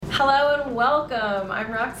Hello and welcome.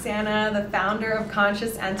 I'm Roxana, the founder of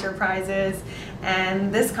Conscious Enterprises,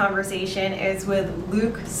 and this conversation is with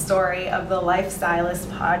Luke Story of the Lifestylist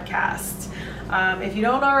Podcast. If you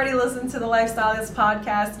don't already listen to the Lifestylist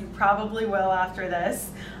Podcast, you probably will after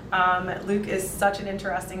this. Luke is such an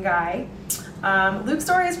interesting guy. Luke's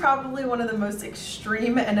story is probably one of the most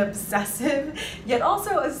extreme and obsessive, yet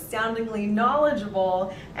also astoundingly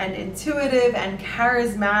knowledgeable and intuitive and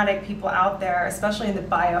charismatic people out there, especially in the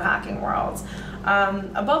biohacking world.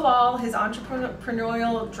 Above all, his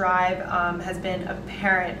entrepreneurial drive has been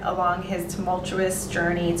apparent along his tumultuous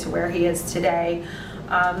journey to where he is today.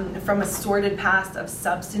 From a sordid past of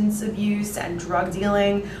substance abuse and drug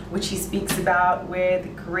dealing, which he speaks about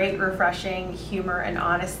with great refreshing humor and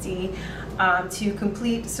honesty, to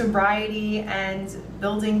complete sobriety and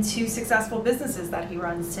building 2 successful businesses that he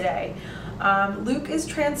runs today. Luke is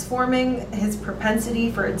transforming his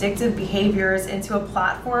propensity for addictive behaviors into a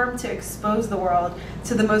platform to expose the world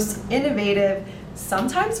to the most innovative,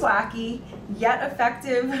 sometimes wacky, yet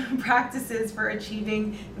effective practices for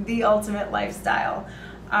achieving the ultimate lifestyle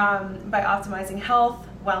by optimizing health,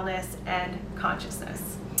 wellness, and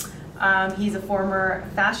consciousness. He's a former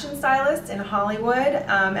fashion stylist in Hollywood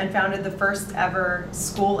and founded the first ever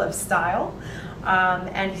School of Style.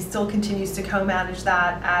 And he still continues to co-manage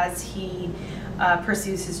that as he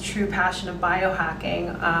pursues his true passion of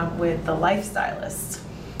biohacking with the Lifestylist.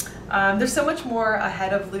 There's so much more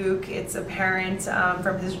ahead of Luke. It's apparent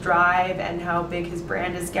from his drive and how big his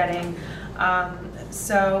brand is getting.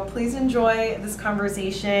 So please enjoy this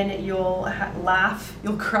conversation. You'll laugh,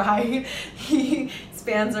 you'll cry. He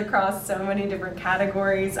spans across so many different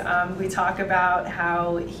categories. We talk about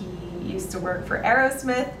how he used to work for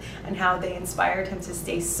Aerosmith and how they inspired him to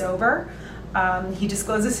stay sober. He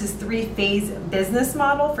discloses his 3-phase business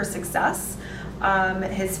model for success,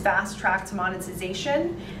 his fast track to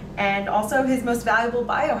monetization, and also his most valuable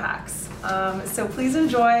biohacks. So please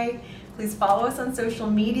enjoy. Please follow us on social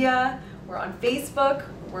media. We're on Facebook,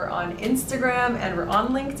 we're on Instagram, and we're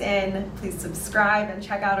on LinkedIn. Please subscribe and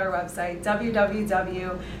check out our website,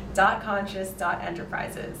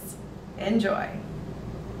 www.conscious.enterprises. Enjoy.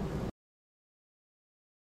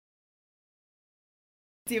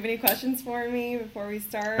 Do you have any questions for me before we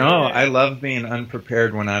start? No, I love being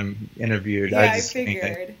unprepared when I'm interviewed. Yeah, I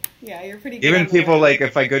figured. Yeah, you're pretty good. Even people, like,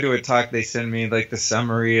 if I go to a talk, they send me, like, the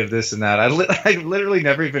summary of this and that. I literally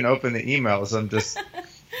never even open the emails. I'm just...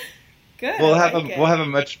 Good. We'll have a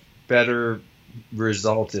much better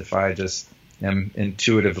result if I just am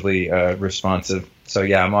intuitively responsive. So,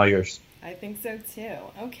 yeah, I'm all yours. I think so, too.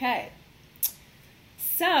 Okay.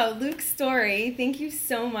 So, Luke Story, thank you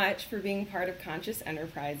so much for being part of Conscious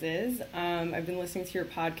Enterprises. I've been listening to your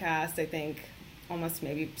podcast, I think, almost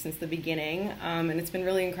maybe since the beginning, and it's been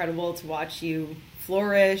really incredible to watch you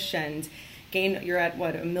flourish and gain. You're at,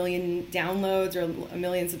 1 million downloads or 1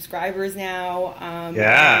 million subscribers now.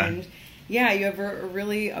 Yeah. And yeah, you have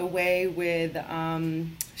a way with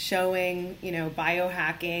showing,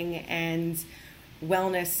 biohacking and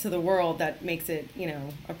wellness to the world that makes it,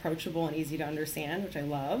 approachable and easy to understand, which I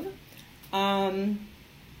love.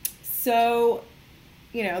 So,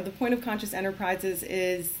 the point of Conscious Enterprises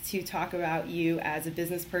is to talk about you as a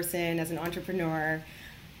business person, as an entrepreneur.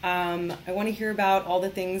 I want to hear about all the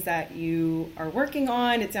things that you are working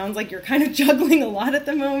on. It sounds like you're kind of juggling a lot at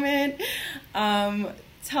the moment.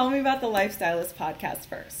 Tell me about the Lifestylist Podcast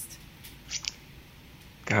first.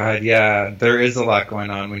 God, yeah, there is a lot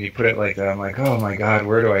going on when you put it like that. I'm like, oh my God,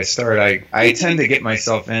 where do I start? I tend to get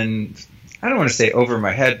myself in, I don't want to say over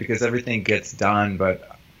my head because everything gets done,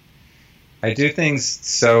 but I do things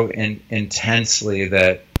so intensely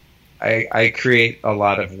that I create a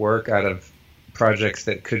lot of work out of projects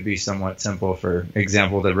that could be somewhat simple. For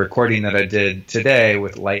example, the recording that I did today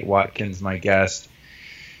with Light Watkins, my guest,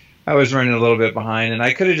 I was running a little bit behind, and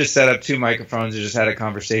I could have just set up 2 microphones and just had a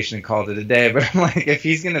conversation and called it a day. But I'm like, if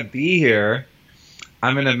he's going to be here,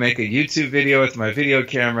 I'm going to make a YouTube video with my video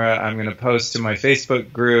camera. I'm going to post to my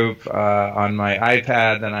Facebook group on my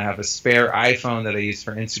iPad. Then I have a spare iPhone that I use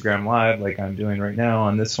for Instagram Live, like I'm doing right now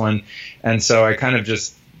on this one. And so I kind of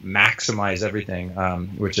just maximize everything,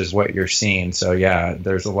 which is what you're seeing. So yeah,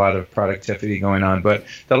 there's a lot of productivity going on. But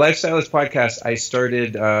the Lifestylist Podcast,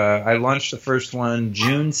 I launched the first one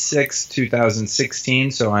June 6, 2016.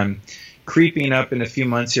 So I'm creeping up in a few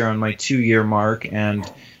months here on my 2-year mark.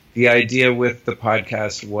 And the idea with the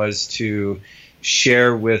podcast was to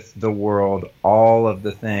share with the world all of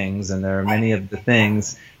the things, and there are many of the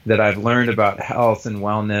things that I've learned about health and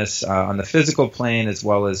wellness on the physical plane, as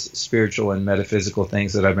well as spiritual and metaphysical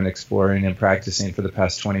things that I've been exploring and practicing for the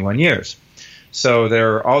past 21 years. So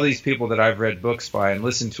there are all these people that I've read books by and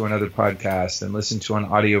listened to on other podcasts and listened to on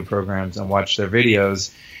audio programs and watched their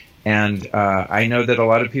videos. And I know that a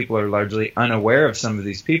lot of people are largely unaware of some of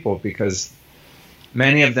these people because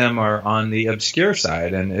many of them are on the obscure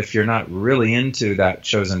side. And if you're not really into that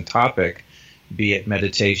chosen topic, be it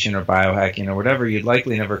meditation or biohacking or whatever, you'd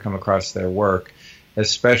likely never come across their work,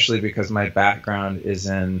 especially because my background is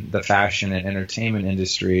in the fashion and entertainment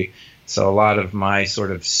industry. So a lot of my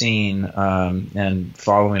sort of scene and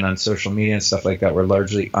following on social media and stuff like that were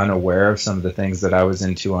largely unaware of some of the things that I was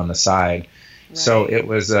into on the side. Right. So it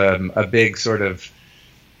was a big sort of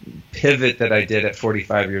pivot that I did at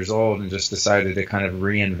 45 years old and just decided to kind of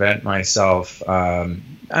reinvent myself. I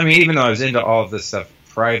mean, even though I was into all of this stuff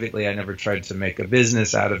privately, I never tried to make a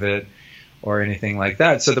business out of it or anything like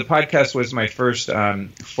that. So the podcast was my first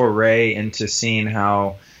foray into seeing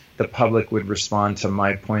how the public would respond to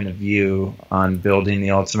my point of view on building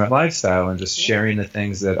the ultimate lifestyle and just sharing the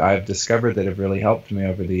things that I've discovered that have really helped me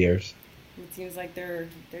over the years. It seems like they're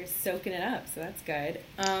soaking it up, so that's good.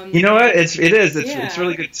 You know what? It's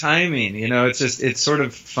really good timing. You know, it's sort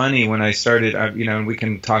of funny when I started. You know, and we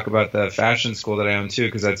can talk about the fashion school that I own too,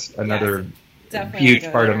 because that's another huge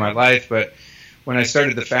part of my life. But when I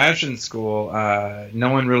started the fashion school, no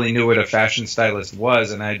one really knew what a fashion stylist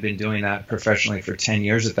was, and I had been doing that professionally for 10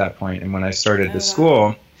 years at that point. And when I started the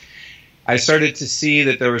school, I started to see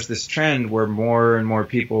that there was this trend where more and more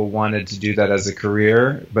people wanted to do that as a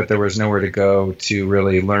career, but there was nowhere to go to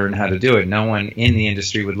really learn how to do it. No one in the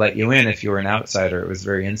industry would let you in if you were an outsider. It was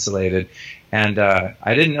very insulated. And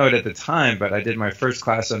I didn't know it at the time, but I did my first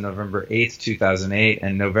class on November 8th, 2008,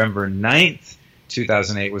 and November 9th,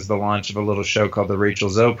 2008 was the launch of a little show called the Rachel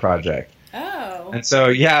Zoe Project. Oh. And so,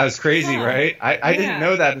 yeah, it was crazy, right? I didn't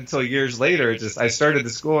know that until years later. I started the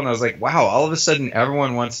school and I was like, wow, all of a sudden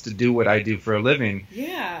everyone wants to do what I do for a living.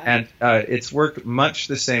 Yeah. And it's worked much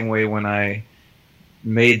the same way when I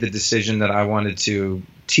made the decision that I wanted to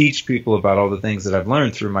teach people about all the things that I've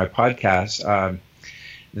learned through my podcast.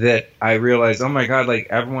 That I realized, oh my God, like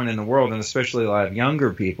everyone in the world, and especially a lot of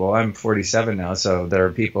younger people, I'm 47 now, so there are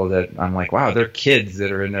people that I'm like, wow, they're kids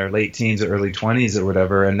that are in their late teens or early 20s or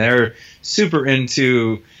whatever, and they're super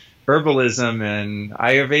into herbalism and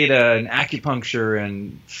Ayurveda and acupuncture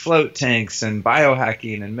and float tanks and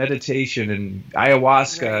biohacking and meditation and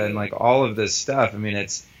ayahuasca and like all of this stuff. I mean,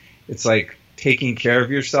 it's like taking care of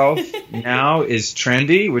yourself now is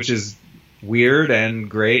trendy, which is weird and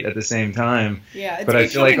great at the same time. Yeah, but I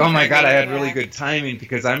feel like, oh my God, I had really good timing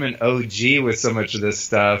because I'm an OG with so much of this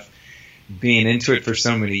stuff, being into it for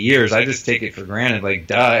so many years. I just take it for granted, like,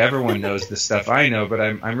 duh, everyone knows the stuff I know, but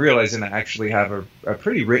I'm realizing I actually have a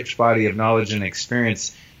pretty rich body of knowledge and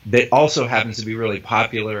experience that also happens to be really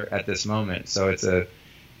popular at this moment. So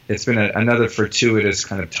it's been another fortuitous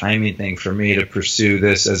kind of timing thing for me to pursue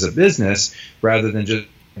this as a business rather than just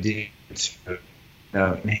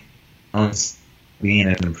being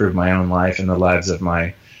and improve my own life and the lives of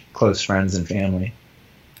my close friends and family.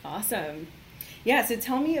 Awesome. Yeah, so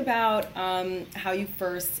tell me about how you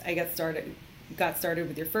first, got started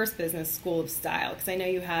with your first business, School of Style, because I know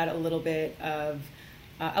you had a little bit of,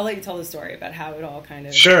 I'll let you tell the story about how it all kind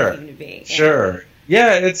of came to be. Sure.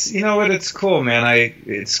 Yeah, it's, you know what, it's cool,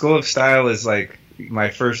 man. School of Style is like my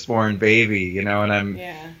firstborn baby, you know, and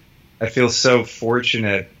I feel so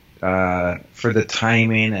fortunate for the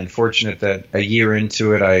timing and fortunate that a year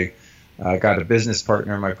into it, I got a business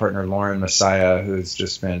partner, my partner Lauren Messiah, who's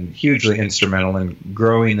just been hugely instrumental in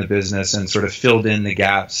growing the business and sort of filled in the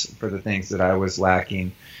gaps for the things that I was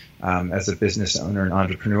lacking as a business owner and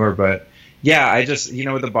entrepreneur. But yeah, I just, you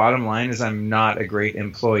know, the bottom line is I'm not a great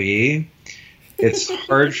employee. It's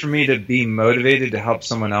hard for me to be motivated to help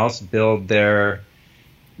someone else build their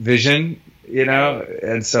vision, you know,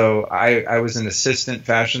 and so I was an assistant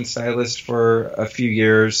fashion stylist for a few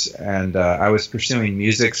years, and I was pursuing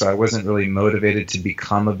music, so I wasn't really motivated to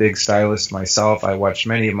become a big stylist myself. I watched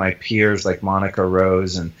many of my peers like Monica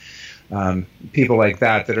Rose and people like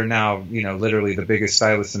that are now, you know, literally the biggest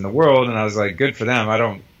stylists in the world, and I was like, good for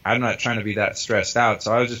them. I'm not trying to be that stressed out,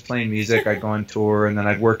 so I was just playing music. I'd go on tour, and then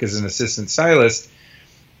I'd work as an assistant stylist.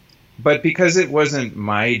 But because it wasn't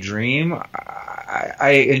my dream,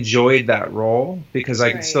 I enjoyed that role because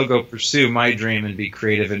I could still go pursue my dream and be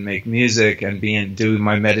creative and make music and do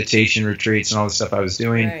my meditation retreats and all the stuff I was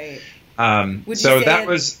doing. Right.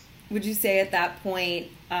 Would you say at that point,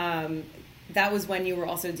 that was when you were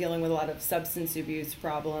also dealing with a lot of substance abuse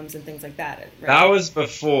problems and things like that, right? That was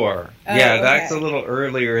before. That's a little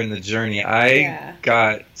earlier in the journey. I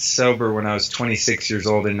got sober when I was 26 years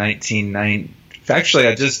old in Actually,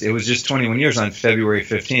 it was just 21 years on February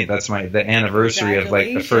 15th. That's the anniversary of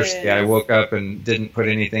like the first day I woke up and didn't put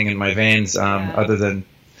anything in my veins other than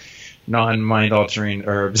non-mind altering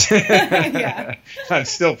herbs. I've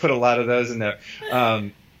still put a lot of those in there.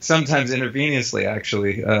 Sometimes intravenously,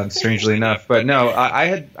 actually, strangely enough. But no, I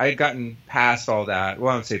had gotten past all that. Well,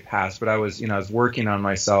 I wouldn't say past, but I was working on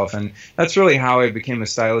myself, and that's really how I became a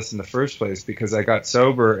stylist in the first place, because I got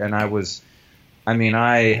sober and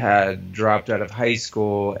I had dropped out of high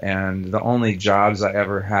school, and the only jobs I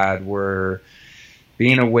ever had were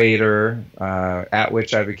being a waiter, at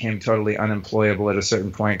which I became totally unemployable at a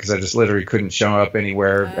certain point because I just literally couldn't show up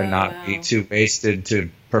anywhere and not be too wasted to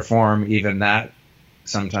perform even that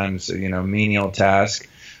sometimes, menial task.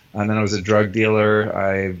 And then I was a drug dealer.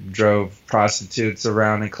 I drove prostitutes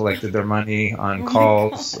around and collected their money on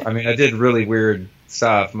calls. I did really weird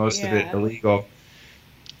stuff, most of it illegal.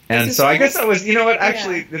 And so I guess I was,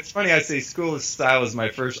 actually, it's funny I say school of style was my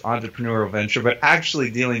first entrepreneurial venture, but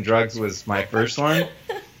actually dealing drugs was my first one.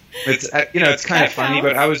 It's kind of funny,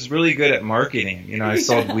 but I was really good at marketing. I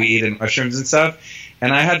sold weed and mushrooms and stuff.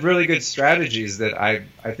 And I had really good strategies that I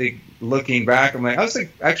think looking back, I'm like, I was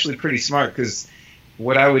actually pretty smart, because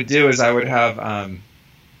what I would do is I would have,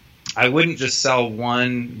 I wouldn't just sell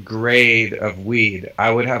one grade of weed.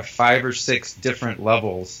 I would have 5 or 6 different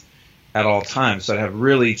levels at all times. So I'd have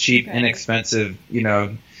really cheap, inexpensive,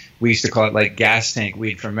 we used to call it like gas tank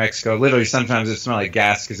weed from Mexico. Literally, sometimes it smelled like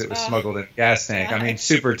gas because it was smuggled in a gas tank.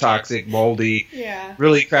 Super toxic, moldy,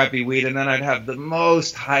 really crappy weed. And then I'd have the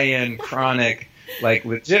most high-end chronic, like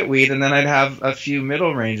legit weed. And then I'd have a few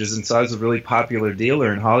middle ranges. And so I was a really popular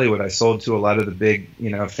dealer in Hollywood. I sold to a lot of the big,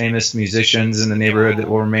 famous musicians in the neighborhood that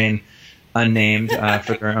will remain unnamed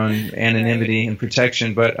for their own anonymity and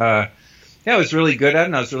protection. But I was really good at it,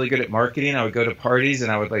 and I was really good at marketing. I would go to parties,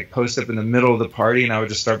 and I would post up in the middle of the party, and I would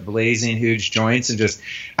just start blazing huge joints, and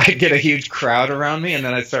I'd get a huge crowd around me, and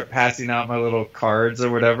then I'd start passing out my little cards or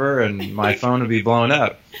whatever, and my phone would be blown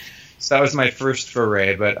up. So that was my first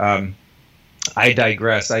foray, but I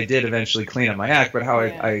digress. I did eventually clean up my act, but how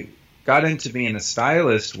I got into being a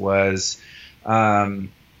stylist was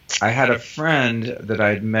I had a friend that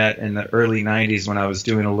I'd met in the early 90s when I was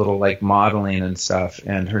doing a little modeling and stuff,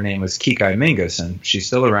 and her name was Kikai Mingus, and she's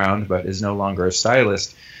still around but is no longer a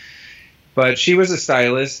stylist. But she was a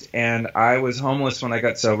stylist, and I was homeless when I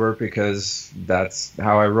got sober because that's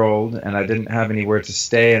how I rolled, and I didn't have anywhere to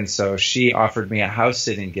stay, and so she offered me a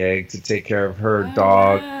house-sitting gig to take care of her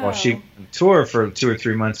dog while she went on tour for 2 or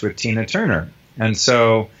 3 months with Tina Turner. And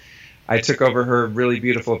so I took over her really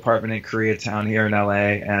beautiful apartment in Koreatown here in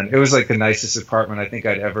LA, and it was the nicest apartment I think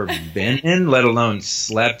I'd ever been in, let alone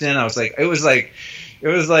slept in. It was like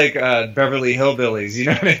Beverly Hillbillies, you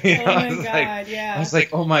know what I mean? Oh my God, yeah. I was like,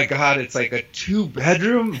 oh my God, it's like a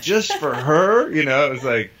 2-bedroom just for her, It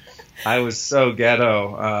was I was so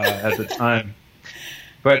ghetto at the time.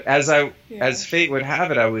 But as fate would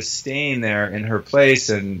have it, I was staying there in her place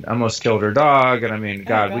and almost killed her dog. And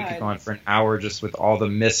God, we could go on for an hour just with all the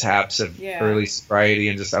mishaps of early sobriety,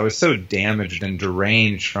 and I was so damaged and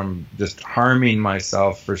deranged from just harming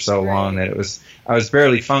myself for so long that I was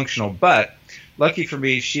barely functional. But lucky for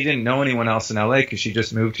me, she didn't know anyone else in LA because she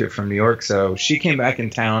just moved here from New York. So she came back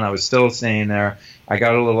in town. I was still staying there. I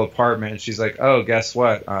got a little apartment, and she's like, oh, guess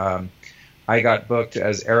what? I got booked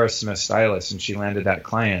as Aerosmith stylist, and she landed that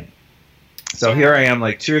client. So here I am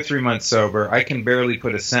 2 or 3 months sober. I can barely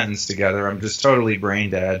put a sentence together. I'm just totally brain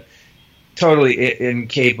dead, totally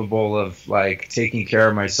incapable of taking care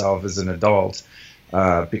of myself as an adult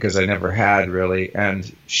because I never had really.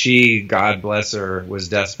 And she, God bless her, was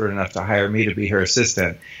desperate enough to hire me to be her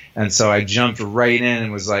assistant. And so I jumped right in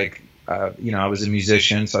and was I was a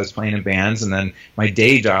musician, so I was playing in bands, and then my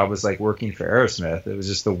day job was working for Aerosmith. It was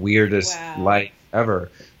just the weirdest life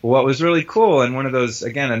ever. But what was really cool, and one of those,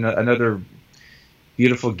 again, another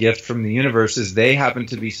beautiful gift from the universe, is they happened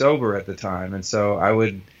to be sober at the time, and so I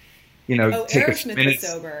would, take a few minutes.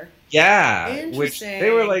 Sober. Yeah, which they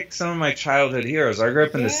were some of my childhood heroes. I grew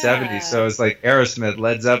up in the 70s, so it was Aerosmith,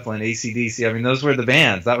 Led Zeppelin, AC/DC. Those were the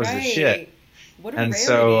bands. That was the shit. What a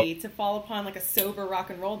rarity to fall upon a sober rock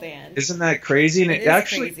and roll band. Isn't that crazy? And it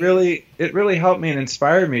actually really helped me and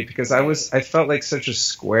inspired me because I felt like such a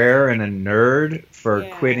square and a nerd for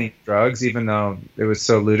quitting drugs, even though it was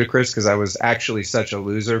so ludicrous because I was actually such a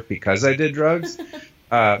loser because I did drugs.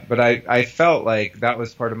 But I felt like that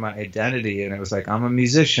was part of my identity, and it was I'm a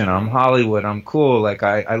musician, I'm Hollywood, I'm cool,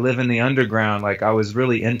 I live in the underground, I was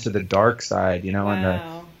really into the dark side, and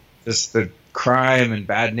the crime and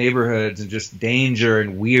bad neighborhoods and just danger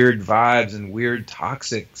and weird vibes and weird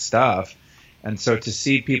toxic stuff. And so to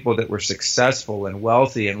see people that were successful and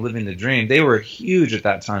wealthy and living the dream, they were huge at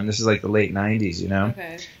that time. This is like the late 90s, you know?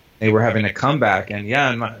 Okay. They were having a comeback. And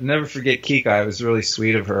yeah, and never forget Kika. It was really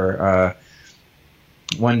sweet of her.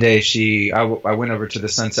 One day I went over to the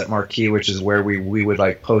Sunset Marquee, which is where we would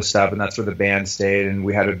like post up, and that's where the band stayed. And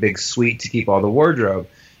we had a big suite to keep all the wardrobe.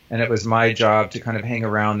 And it was my job to kind of hang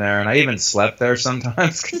around there. And I even slept there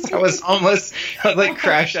sometimes because I was homeless. I'd like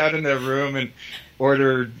crash out in their room and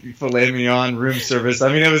order filet mignon room service.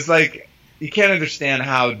 I mean, it was like, you can't understand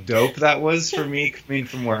how dope that was for me coming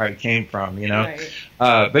from where I came from, you know? Right.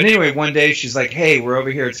 But anyway, one day she's like, hey, we're over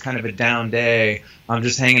here. It's kind of a down day. I'm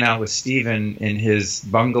just hanging out with Steven in his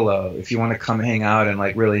bungalow. If you want to come hang out and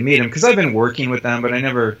like really meet him. Because I've been working with them, but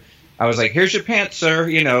I was like, here's your pants, sir.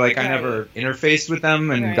 You know, like I never interfaced with them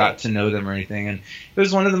and got to know them or anything. And it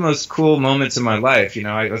was one of the most cool moments in my life. You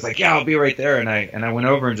know, I was like, yeah, I'll be right there. And I went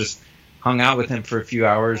over and just hung out with him for a few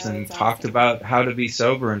hours and talked about how to be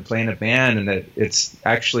sober and play in a band, and that it's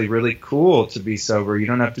actually really cool to be sober. You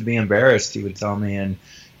don't have to be embarrassed, he would tell me, and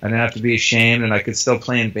I didn't have to be ashamed, and I could still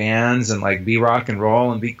play in bands and like be rock and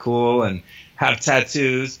roll and be cool and have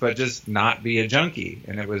tattoos, but just not be a junkie.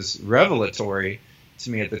 And it was revelatory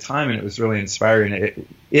to me at the time, and it was really inspiring.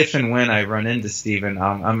 If and when I run into Steven,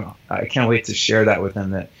 I can't wait to share that with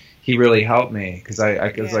him, that he really helped me, because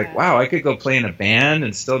I was like, wow, I could go play in a band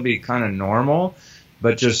and still be kind of normal,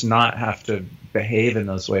 but just not have to behave in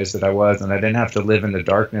those ways that I was, and I didn't have to live in the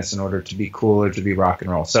darkness in order to be cool or to be rock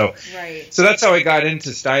and roll. So that's how I got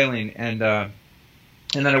into styling, and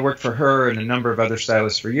then I worked for her and a number of other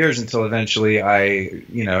stylists for years until eventually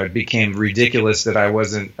it became ridiculous that I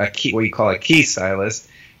wasn't what you call a key stylist.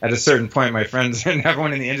 At a certain point, my friends and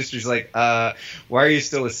everyone in the industry is like, why are you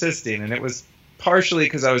still assisting? And it was partially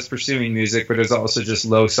because I was pursuing music, but it was also just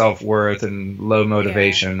low self-worth and low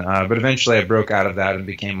motivation. But eventually I broke out of that and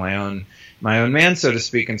became my own man, so to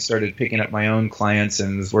speak, and started picking up my own clients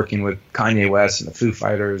and was working with Kanye West and the Foo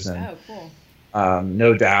Fighters and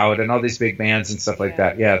No Doubt and all these big bands and stuff like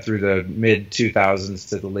that. Yeah, through the mid-2000s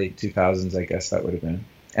to the late 2000s, I guess that would have been.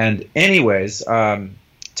 And anyways, 10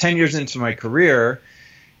 years into my career,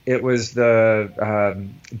 it was the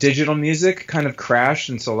digital music kind of crashed,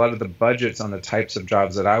 and so a lot of the budgets on the types of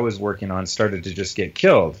jobs that I was working on started to just get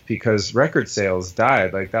killed because record sales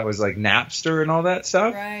died. Like that was like Napster and all that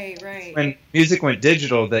stuff. Right. When music went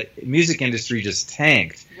digital, the music industry just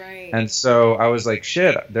tanked. Right. And so I was like,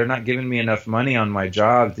 shit, they're not giving me enough money on my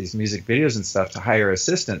job, these music videos and stuff, to hire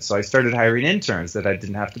assistants. So I started hiring interns that I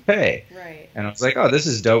didn't have to pay. Right. And I was like, oh, this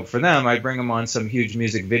is dope for them. I bring them on some huge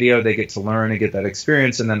music video. They get to learn and get that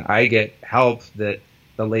experience. And then I get help that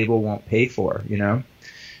the label won't pay for, you know?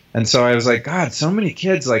 And so I was like, God, so many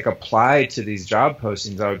kids like apply to these job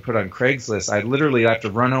postings I would put on Craigslist. I'd literally have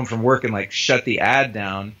to run home from work and like shut the ad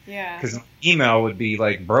down. Yeah. Because my email would be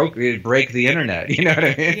like it'd break the internet. You know what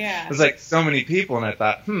I mean? Yeah. It was like so many people. And I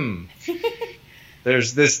thought,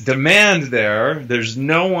 there's this demand there. There's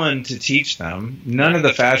no one to teach them. None of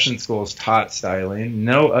the fashion schools taught styling.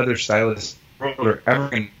 No other stylists are ever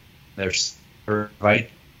going to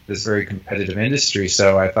survive this very competitive industry.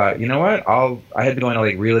 So I thought, you know what? I had been going to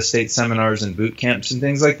like real estate seminars and boot camps and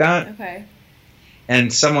things like that. Okay. And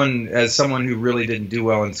as someone who really didn't do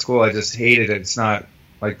well in school, I just hated it. It's not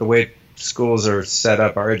like the way schools are set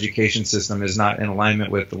up. Our education system is not in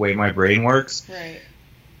alignment with the way my brain works. Right.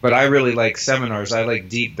 But I really like seminars. I like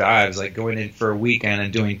deep dives, like going in for a weekend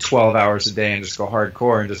and doing 12 hours a day and just go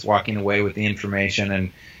hardcore and just walking away with the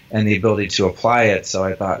information and the ability to apply it. So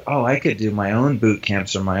I thought, I could do my own boot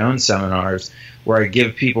camps or my own seminars where I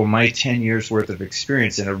give people my 10 years worth of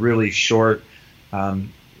experience in a really short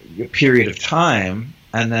period of time,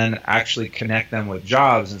 and then actually connect them with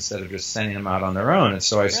jobs instead of just sending them out on their own. And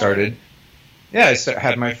so I started, I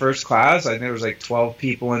had my first class. I think there was like 12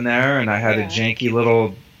 people in there, and I had a janky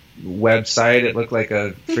little website. It looked like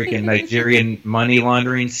a freaking Nigerian money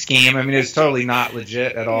laundering scheme. I mean, it was totally not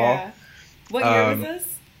legit at all. Yeah. What year was this?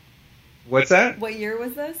 What's that? What year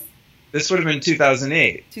was this? This would have been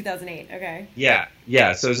 2008. 2008, okay.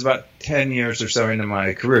 Yeah. So it was about 10 years or so into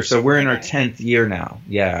my career. So we're in our 10th year now.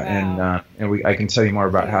 Yeah, wow. And I can tell you more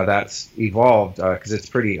about how that's evolved because it's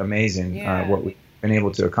pretty amazing what we've been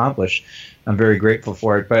able to accomplish. I'm very grateful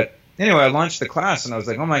for it. But anyway, I launched the class and I was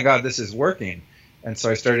like, oh my God, this is working. And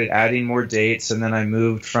so I started adding more dates, and then I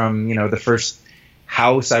moved from, the first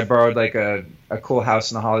house. I borrowed like a cool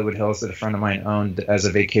house in the Hollywood Hills that a friend of mine owned as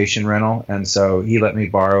a vacation rental. And so he let me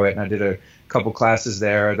borrow it, and I did a couple classes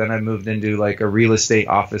there. Then I moved into like a real estate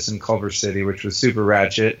office in Culver City, which was super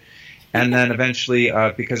ratchet. And then eventually,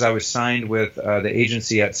 because I was signed with the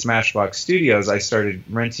agency at Smashbox Studios, I started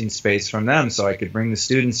renting space from them so I could bring the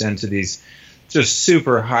students into these just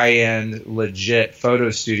super high-end, legit photo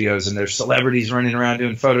studios, and there's celebrities running around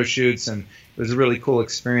doing photo shoots, and it was a really cool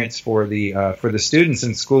experience for the students.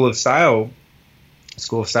 And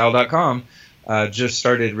schoolofstyle.com just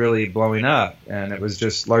started really blowing up, and it was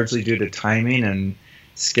just largely due to timing and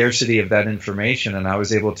scarcity of that information. And I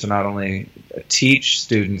was able to not only teach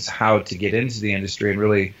students how to get into the industry and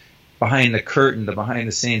really behind the curtain, the behind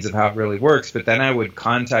the scenes of how it really works, but then I would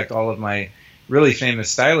contact all of my really famous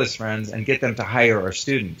stylist friends and get them to hire our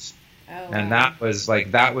students. Oh, wow. And that was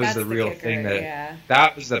the real kicker, thing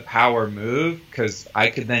that was the power move, because I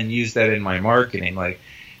could then use that in my marketing. Like,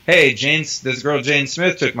 hey, this girl Jane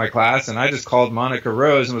Smith took my class, and I just called Monica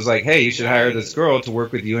Rose and was like, hey, you should hire this girl to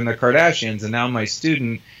work with you and the Kardashians. And now my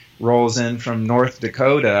student rolls in from North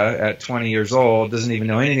Dakota at 20 years old, doesn't even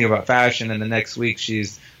know anything about fashion, and the next week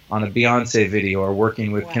she's on a Beyonce video or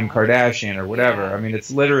working with Kim Kardashian or whatever. I mean,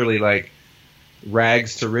 it's literally like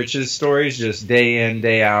rags to riches stories, just day in,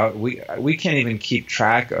 day out. We can't even keep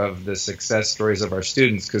track of the success stories of our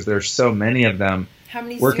students because there's so many of them. How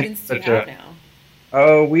many students do you have now?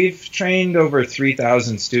 Oh, we've trained over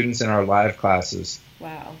 3,000 students in our live classes.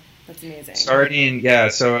 Wow, that's amazing.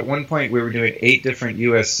 So at one point we were doing 8 different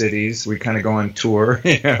U.S. cities. We kind of go on tour,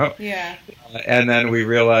 Yeah. And then we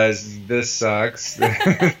realized this sucks.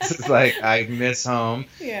 This is like, I miss home.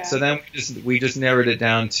 Yeah. So then we just narrowed it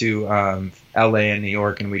down to L.A. and New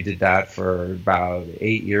York, and we did that for about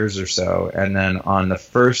 8 years or so. And then on the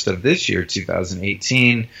 1st of this year,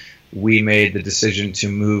 2018, we made the decision to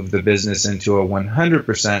move the business into a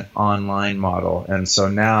 100% online model. And so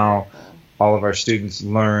now all of our students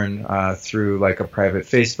learn through like a private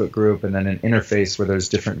Facebook group and then an interface where there's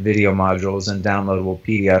different video modules and downloadable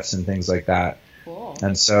PDFs and things like that. Cool.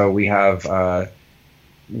 And so we have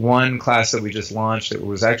one class that we just launched. It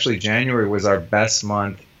was actually January was our best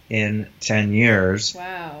month in 10 years.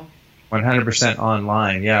 Wow. 100%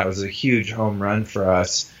 online. Yeah, it was a huge home run for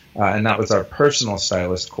us. And that was our personal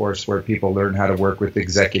stylist course where people learn how to work with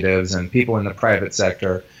executives and people in the private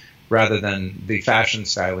sector rather than the fashion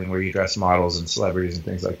styling where you dress models and celebrities and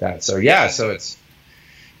things like that. So so it's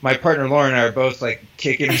my partner Lauren and I are both like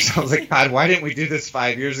kicking ourselves like, God, why didn't we do this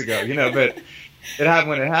 5 years ago? But it happened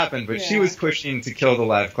when it happened. But she was pushing to kill the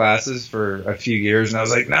live classes for a few years, and I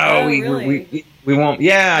was like, no, we won't.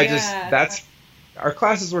 Yeah, our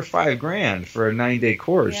classes were $5,000 for a 9-day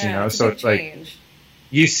course, so it's like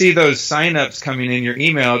you see those signups coming in your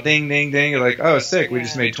email, ding, ding, ding. You're like, oh, sick. We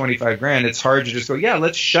just made $25,000. It's hard to just go,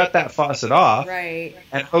 let's shut that faucet off, right,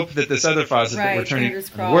 and hope that this other faucet that we're turning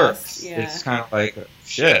works. Yeah. It's kind of like,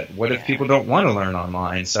 shit. What if people don't want to learn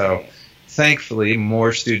online? So, thankfully,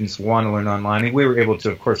 more students want to learn online, and we were able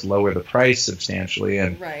to, of course, lower the price substantially,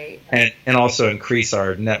 and also increase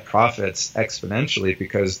our net profits exponentially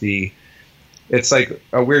because it's like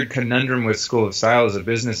a weird conundrum with School of Style as a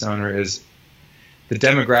business owner is the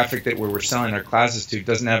demographic that we're selling our classes to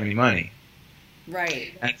doesn't have any money.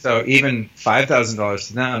 Right. And so even $5,000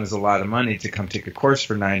 to them is a lot of money to come take a course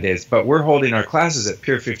for 9 days. But we're holding our classes at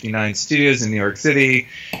Pier 59 Studios in New York City,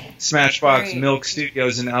 Smashbox, Milk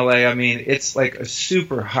Studios in LA. I mean, it's like a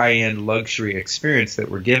super high-end luxury experience that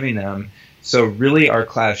we're giving them. So really our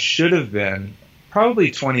class should have been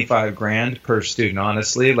probably $25,000 per student,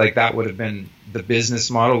 honestly. Like that would have been the business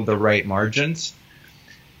model, the right margins.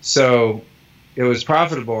 So it was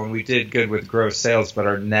profitable and we did good with gross sales, but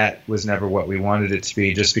our net was never what we wanted it to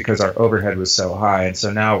be just because our overhead was so high. And so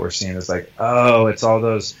now what we're seeing is like, oh, it's all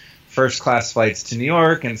those first class flights to New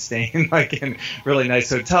York and staying like in really nice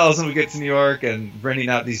hotels when we get to New York and renting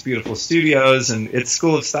out these beautiful studios. And it's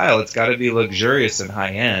School of Style. It's got to be luxurious and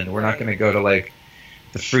high end. We're not going to go to like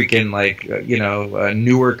the freaking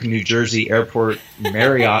Newark, New Jersey airport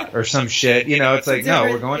Marriott or some shit. It's like, no,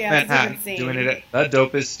 we're going to Manhattan, doing it at the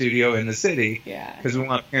dopest studio in the city. Yeah. Because we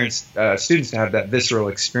want students to have that visceral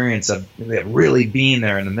experience of really being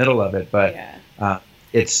there in the middle of it. But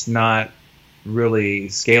it's not really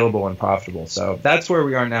scalable and profitable. So that's where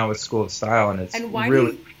we are now with School of Style. And it's why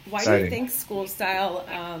really why do you think School of Style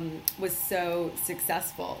was so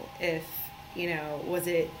successful? Was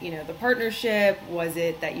it, the partnership? Was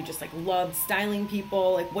it that you just like loved styling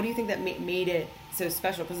people? Like, what do you think that made it so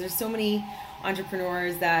special? Because there's so many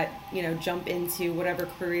entrepreneurs that, jump into whatever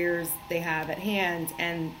careers they have at hand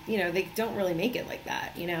and, they don't really make it like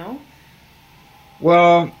that,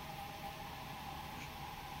 Well,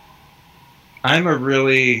 I'm a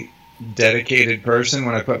really dedicated person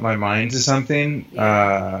when I put my mind to something.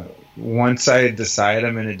 Yeah. Once I decide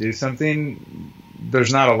I'm going to do something,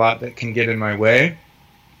 there's not a lot that can get in my way.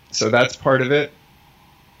 So that's part of it.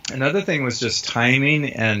 Another thing was just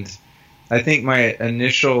timing. And I think my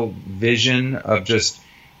initial vision of just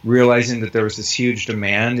realizing that there was this huge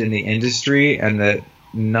demand in the industry and that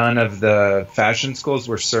none of the fashion schools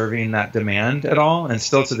were serving that demand at all, and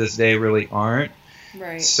still to this day really aren't.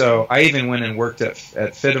 Right. So I even went and worked at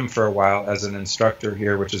FIDM for a while as an instructor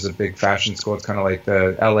here, which is a big fashion school. It's kind of like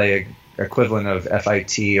the LA equivalent of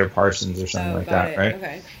FIT or Parsons or something like that, right?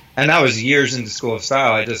 Okay. And that was years into School of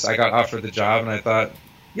Style. I got offered the job, and I thought,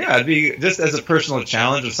 yeah, it'd be just as a personal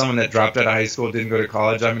challenge of someone that dropped out of high school, didn't go to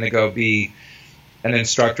college. I'm going to go be an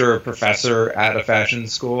instructor or professor at a fashion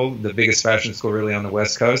school, the biggest fashion school really on the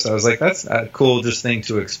West Coast. I was like, that's a cool just thing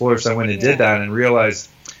to explore. So I went and did that and realized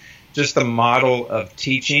just the model of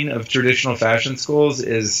teaching of traditional fashion schools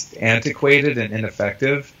is antiquated and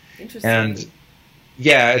ineffective. Interesting. And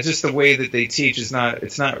yeah, it's just the way that they teach is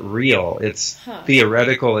it's not real. It's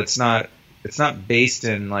theoretical. It's not based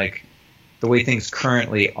in like the way things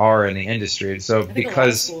currently are in the industry. So I think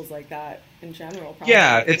because a lot of schools like that in general. Probably.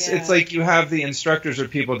 Yeah, it's like you have the instructors or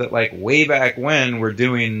people that like way back when were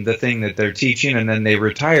doing the thing that they're teaching, and then they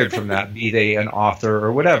retired from that, be they an author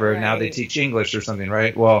or whatever. Right. Now they teach English or something,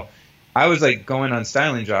 right? Well, I was like going on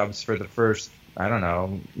styling jobs for the first, I don't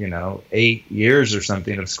know, 8 years or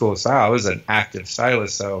something of School of Style. I was an active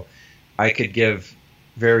stylist, so I could give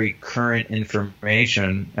very current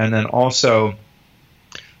information. And then also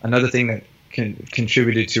another thing that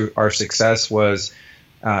contributed to our success was,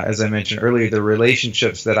 as I mentioned earlier, the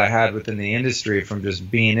relationships that I had within the industry from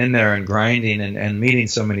just being in there and grinding and meeting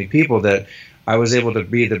so many people, that I was able to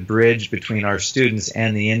be the bridge between our students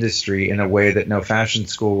and the industry in a way that no fashion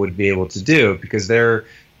school would be able to do, because they're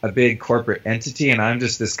a big corporate entity and I'm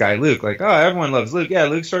just this guy, Luke, like, oh, everyone loves Luke. Yeah,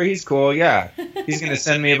 Luke Story, he's cool. Yeah, he's going to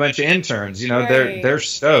send me a bunch of interns. They're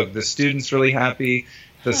stoked. The students really happy.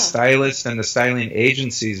 The stylists and the styling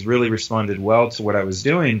agencies really responded well to what I was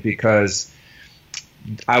doing, because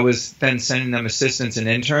I was then sending them assistants and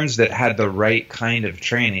interns that had the right kind of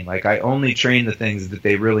training. Like I only train the things that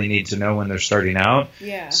they really need to know when they're starting out.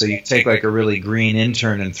 Yeah. So you take like a really green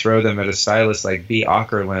intern and throw them at a stylist like B.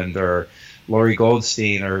 Ockerland or Lori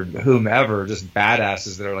Goldstein or whomever, just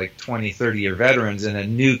badasses that are like 20, 30-year veterans, and a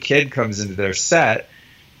new kid comes into their set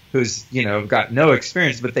who's, got no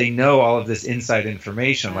experience, but they know all of this inside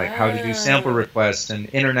information, like how to do sample requests and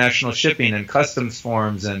international shipping and customs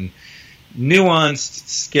forms and nuanced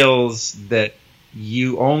skills that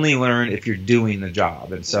you only learn if you're doing the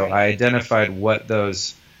job. And so I identified what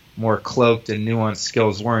those more cloaked and nuanced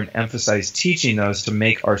skills were and emphasized teaching those to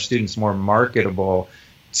make our students more marketable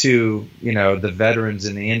to, the veterans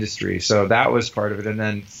in the industry. So that was part of it. And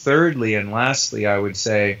then thirdly and lastly, I would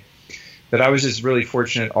say that I was just really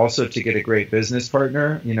fortunate also to get a great business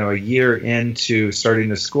partner. A year into starting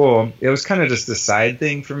the school, it was kind of just a side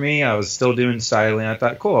thing for me. I was still doing styling. I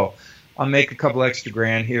thought, cool, I'll make a couple extra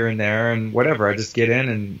grand here and there and whatever. I just get in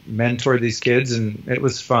and mentor these kids, and it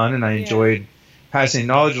was fun, and I enjoyed passing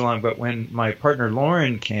knowledge along. But when my partner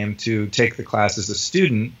Lauren came to take the class as a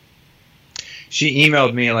student, she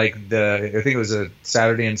emailed me I think it was a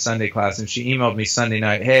Saturday and Sunday class, and she emailed me Sunday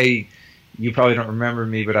night, hey, you probably don't remember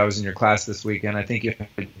me, but I was in your class this weekend. I think you have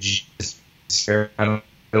I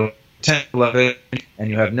don't love it, and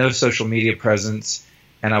you have no social media presence,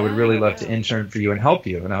 and I would really love to intern for you and help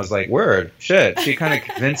you. And I was like, word, shit. She kind of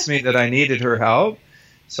convinced me that I needed her help.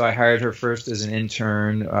 So I hired her first as an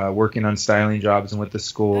intern, working on styling jobs and with the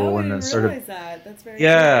school, and then That's very cool.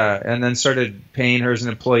 And then started paying her as an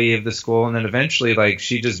employee of the school, and then eventually,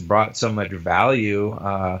 she just brought so much value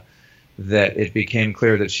that it became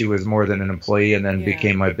clear that she was more than an employee, and then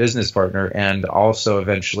became my business partner, and also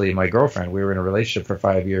eventually my girlfriend. We were in a relationship for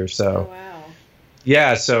 5 years. So,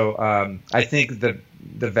 so I think that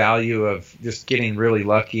the value of just getting really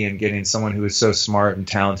lucky and getting someone who is so smart and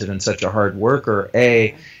talented and such a hard worker,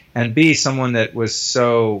 A, and B, someone that was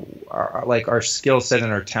so, our skill set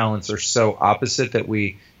and our talents are so opposite that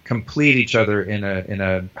we complete each other in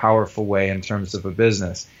a powerful way in terms of a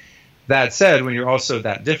business. That said, when you're also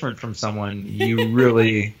that different from someone, you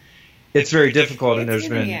really, it's very difficult. And there's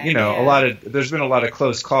been, there's been a lot of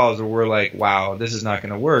close calls where we're like, wow, this is not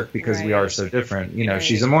going to work because we are so different.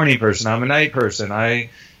 She's a morning person. I'm a night person. I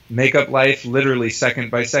make up life literally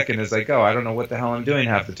second by second as I go. I don't know what the hell I'm doing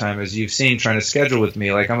half the time, as you've seen trying to schedule with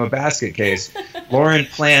me. Like I'm a basket case. Lauren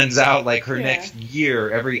plans out her next year,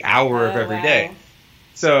 every hour of every day.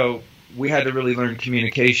 So we had to really learn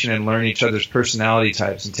communication and learn each other's personality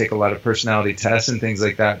types and take a lot of personality tests and things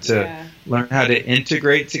like that to learn how to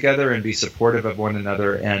integrate together and be supportive of one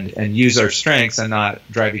another and use our strengths and not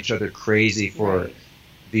drive each other crazy for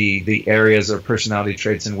the areas or personality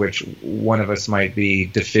traits in which one of us might be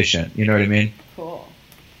deficient. You know what I mean? Cool.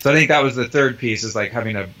 So I think that was the third piece, is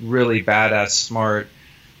having a really badass, smart,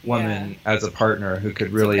 woman as a partner who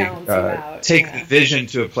could really take the vision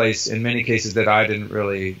to a place in many cases that I didn't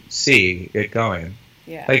really see it going.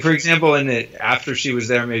 Yeah. Like, for example, after she was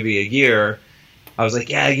there maybe a year, I was like,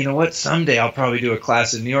 yeah, you know what? Someday I'll probably do a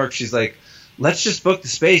class in New York. She's like, let's just book the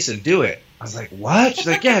space and do it. I was like, what? She's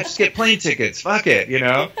like, yeah, just get plane tickets. Fuck it, you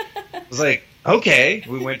know? I was like, okay.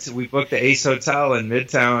 We booked the Ace Hotel in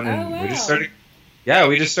Midtown, and we just started. Yeah,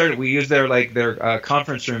 we used their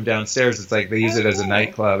conference room downstairs. It's like they use it as a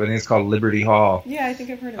nightclub. I think it's called Liberty Hall. Yeah, I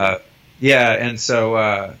think I've heard of it. Yeah, and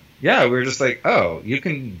so, we were just like, oh, you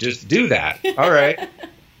can just do that. All right.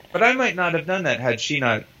 But I might not have done that had she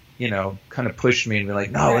not, kind of pushed me and be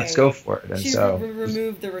like, no, let's go for it. And she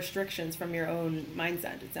removed the restrictions from your own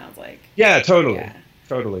mindset, it sounds like. Yeah, totally. Yeah.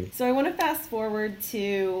 Totally. So I want to fast forward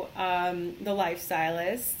to the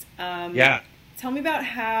Lifestylist. Tell me about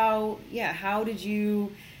how did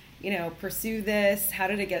you, pursue this? How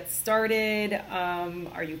did it get started?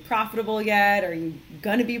 Are you profitable yet? Are you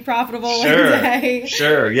gonna be profitable one day?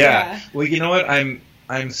 Sure, yeah. Well, you know what?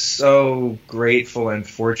 I'm so grateful and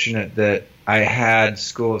fortunate that I had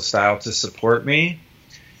School of Style to support me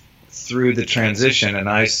through the transition, and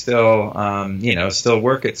I still, still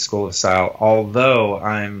work at School of Style, although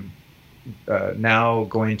I'm now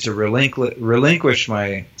going to relinquish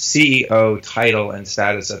my CEO title and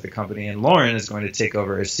status at the company, and Lauren is going to take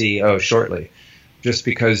over as CEO shortly, just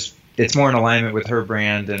because it's more in alignment with her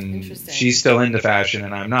brand, and she's still into fashion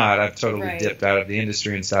and I'm not. I've totally dipped out of the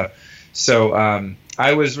industry and stuff. So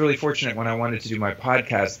I was really fortunate when I wanted to do my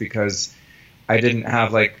podcast because I didn't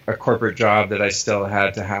have like a corporate job that I still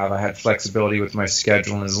had to have. I had flexibility with my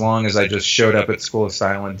schedule, and as long as I just showed up at School of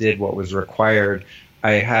Style and did what was required,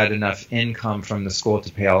 I had enough income from the school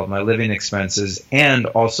to pay all of my living expenses and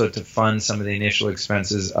also to fund some of the initial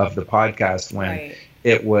expenses of the podcast when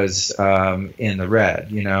it was in the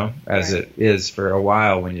red, as it is for a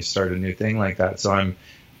while when you start a new thing like that. So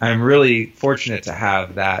I'm really fortunate to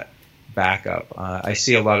have that backup. I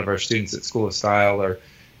see a lot of our students at School of Style or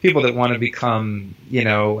people that want to become,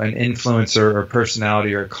 an influencer or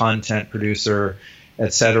personality or content producer,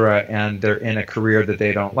 etc., and they're in a career that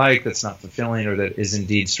they don't like, that's not fulfilling, or that is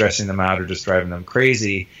indeed stressing them out or just driving them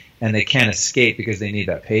crazy, and they can't escape because they need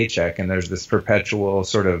that paycheck, and there's this perpetual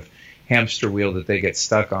sort of hamster wheel that they get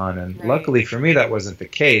stuck on. And luckily for me, that wasn't the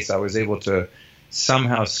case. I was able to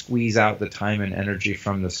somehow squeeze out the time and energy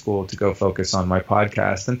from the school to go focus on my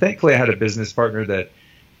podcast. And thankfully, I had a business partner that,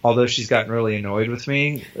 although she's gotten really annoyed with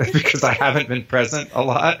me because I haven't been present a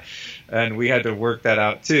lot, and we had to work that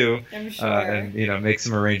out too, I'm sure. And make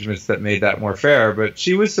some arrangements that made that more fair. But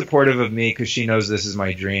she was supportive of me because she knows this is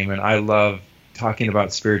my dream, and I love talking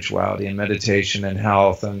about spirituality and meditation and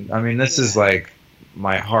health. And I mean, this is like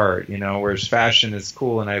my heart, whereas fashion is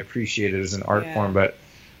cool and I appreciate it as an art form, but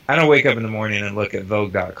I don't wake up in the morning and look at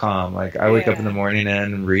Vogue.com. Like I wake up in the morning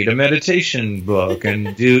and read a meditation book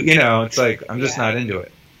and do, it's like I'm just not into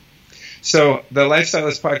it. So the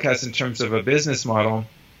Lifestylist podcast, in terms of a business model,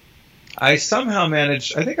 I somehow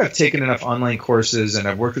managed, I think I've taken enough online courses and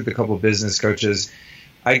I've worked with a couple of business coaches.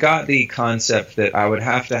 I got the concept that I would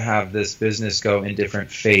have to have this business go in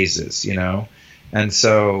different phases, And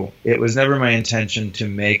so it was never my intention to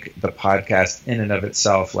make the podcast in and of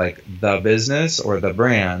itself like the business or the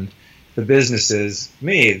brand. The business is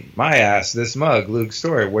me, my ass, this mug, Luke's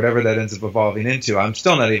story, whatever that ends up evolving into. I'm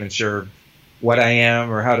still not even sure what I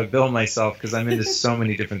am or how to build myself because I'm into so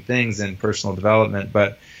many different things in personal development.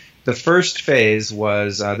 But the first phase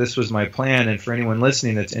was, this was my plan. And for anyone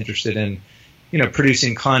listening that's interested in,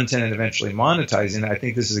 producing content and eventually monetizing, I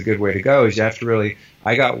think this is a good way to go, is you have to really,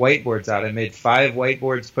 I got whiteboards out. I made 5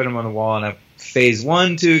 whiteboards, put them on the wall, and I phase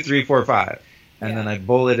 1, 2, 3, 4, 5. And then I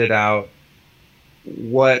bulleted out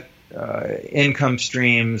what income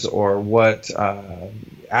streams or what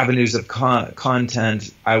avenues of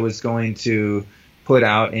content I was going to put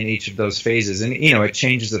out in each of those phases. And, it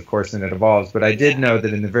changes, of course, and it evolves. But I did know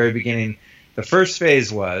that in the very beginning, the first phase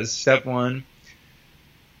was, step 1,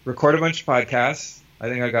 record a bunch of podcasts. I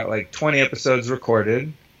think I got like 20 episodes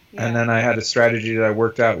recorded. Yeah. And then I had a strategy that I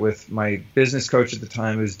worked out with my business coach at the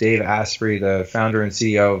time, who's Dave Asprey, the founder and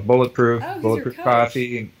CEO of Bulletproof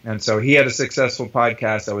Coffee. And so he had a successful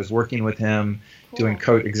podcast. I was working with him, doing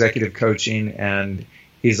executive coaching. And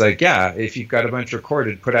he's like, yeah, if you've got a bunch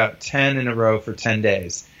recorded, put out 10 in a row for 10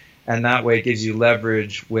 days. And that way it gives you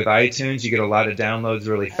leverage with iTunes. You get a lot of downloads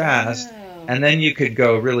really fast. Oh. And then you could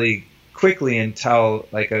go really quickly and tell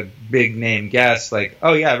like a big name guest, like,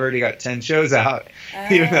 oh yeah, I've already got 10 shows out.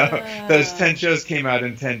 Those 10 shows came out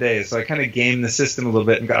in 10 days. So I kind of gamed the system a little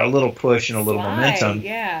bit and got a little push and a little momentum.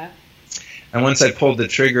 Yeah. And once I pulled the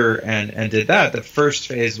trigger and did that, the first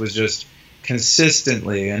phase was just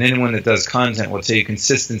consistently, and anyone that does content will tell you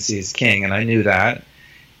consistency is king, and I knew that.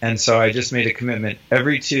 And so I just made a commitment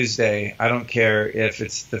every Tuesday. I don't care if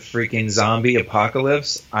it's the freaking zombie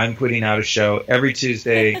apocalypse. I'm putting out a show every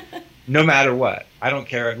Tuesday, no matter what. I don't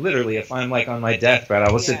care. Literally, if I'm like on my deathbed,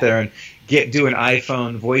 I will sit there and do an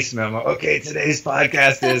iPhone voice memo. Okay, today's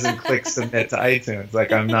podcast is, and click submit to iTunes.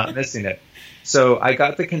 Like, I'm not missing it. So I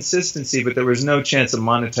got the consistency, but there was no chance of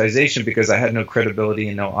monetization because I had no credibility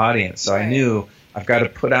and no audience. So I knew I've got to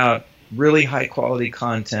put out really high quality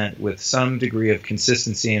content with some degree of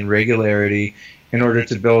consistency and regularity in order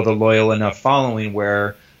to build a loyal enough following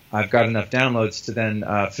where I've got enough downloads to then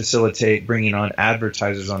facilitate bringing on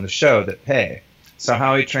advertisers on the show that pay. So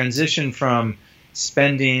how I transitioned from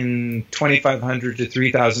spending $2,500 to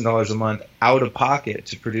 $3,000 a month out of pocket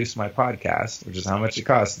to produce my podcast, which is how much it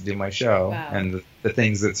costs to do my show, and the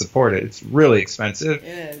things that support it. It's really expensive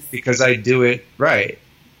because I do it right.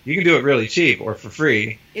 You can do it really cheap or for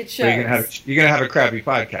free. It shows. You're gonna have a crappy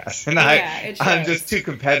podcast, and I'm just too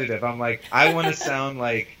competitive. I'm like, I want to sound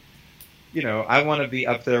like, I want to be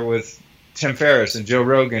up there with Tim Ferriss and Joe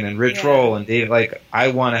Rogan and Rich Roll and Dave. Like, I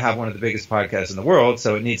want to have one of the biggest podcasts in the world,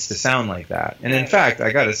 so it needs to sound like that. And in fact,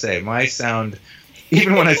 I got to say, my sound,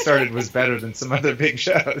 even when I started, was better than some other big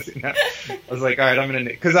shows. I was like, all right,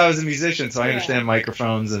 because I was a musician, so I understand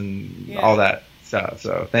microphones and all that stuff.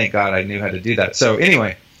 So thank God I knew how to do that. So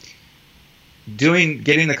anyway, getting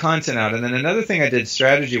the content out. And then another thing I did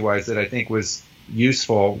strategy-wise that I think was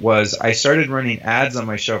useful was I started running ads on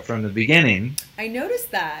my show from the beginning. I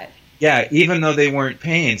noticed that. Yeah, even though they weren't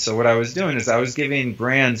paying. So what I was doing is I was giving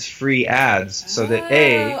brands free ads so that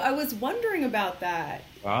I was wondering about that.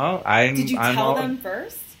 Well, Did you tell them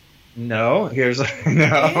first? No,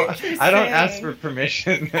 no. I don't ask for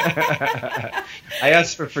permission. I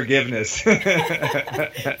ask for forgiveness.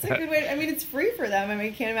 It's a good way. It's free for them. I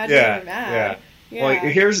can't imagine they're mad. Yeah. Well,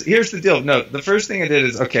 here's the deal. No, the first thing I did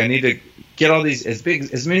is, I need to get all these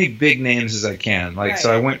as many big names as I can.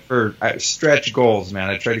 So I went for stretch goals, man.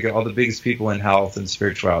 I tried to get all the biggest people in health and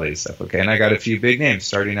spirituality and stuff. Okay, and I got a few big names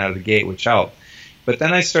starting out of the gate, which helped. But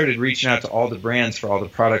then I started reaching out to all the brands for all the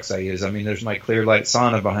products I use. There's my Clear Light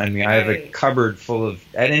sauna behind me. I have a cupboard full of,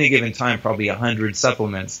 at any given time, probably 100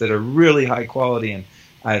 supplements that are really high quality, and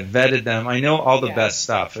I've vetted them. I know all the best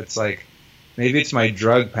stuff. It's like, maybe it's my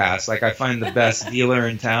drug pass. Like, I find the best dealer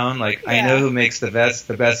in town. Like, I know who makes the best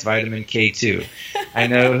vitamin K2. I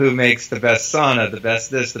know who makes the best sauna, the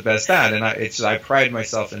best this, the best that. And I pride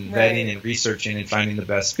myself in vetting and researching and finding the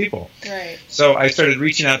best people. Right. So I started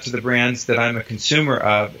reaching out to the brands that I'm a consumer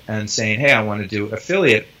of and saying, hey, I want to do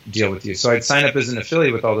affiliate deal with you. So I'd sign up as an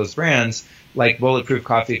affiliate with all those brands, like Bulletproof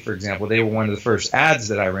Coffee, for example. They were one of the first ads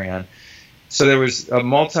that I ran. So there was a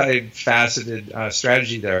multifaceted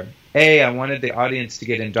strategy there. I wanted the audience to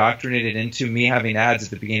get indoctrinated into me having ads at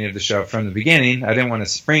the beginning of the show from the beginning. I didn't want to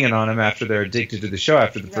spring it on them after they're addicted to the show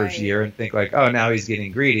after the first year and think like, oh, now he's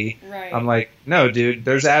getting greedy. Right. I'm like, no, dude,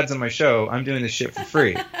 there's ads on my show. I'm doing this shit for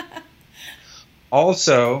free.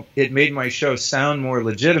 Also, it made my show sound more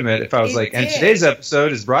legitimate if I was and today's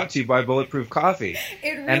episode is brought to you by Bulletproof Coffee.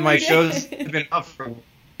 It really and my shows have been up for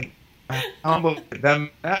humble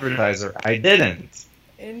them advertiser. I didn't.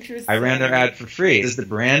 Interesting. I ran their ad for free. Does the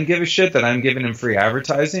brand give a shit that I'm giving them free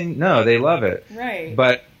advertising? No, they love it. Right.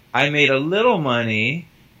 But I made a little money.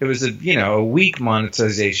 It was a weak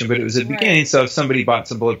monetization, but it was a beginning. So if somebody bought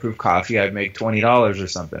some Bulletproof Coffee, I'd make $20 or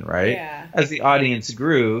something, right? Yeah. As the audience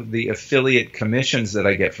grew, the affiliate commissions that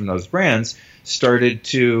I get from those brands started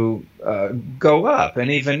to go up.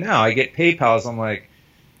 And even now, I get PayPals. I'm like,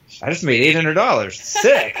 I just made $800.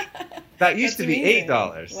 Sick. That used to be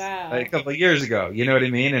 $8. Wow. Like a couple of years ago. You know what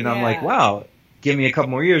I mean? And I'm like, wow, give me a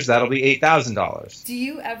couple more years, that'll be $8,000. Do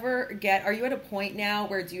you ever are you at a point now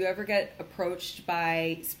where do you ever get approached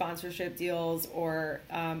by sponsorship deals or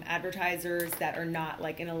advertisers that are not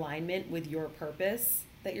like in alignment with your purpose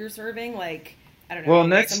that you're serving? Like, I don't know.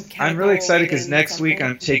 Well, I'm really excited because next week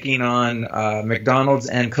I'm taking on McDonald's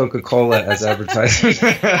and Coca-Cola as advertisers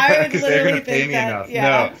because they're going to pay me enough.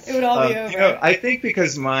 Yeah, it would all be over. I think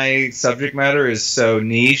because my subject matter is so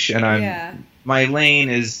niche and my lane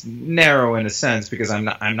is narrow in a sense because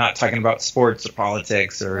I'm not talking about sports or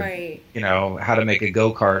politics or how to make a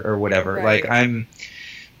go-kart or whatever. Right. Like I don't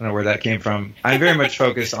know where that came from. I'm very much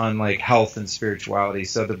focused on like health and spirituality.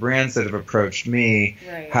 So the brands that have approached me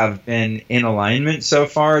have been in alignment so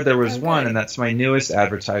far. There was one, and that's my newest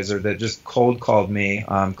advertiser that just cold called me,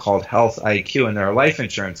 called Health IQ, and they're a life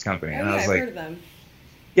insurance company. And I was I've like, heard of them.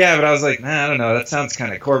 Yeah, but I was like, I don't know. That sounds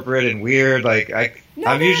kind of corporate and weird. Like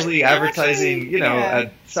I'm usually advertising,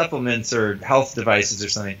 supplements or health devices or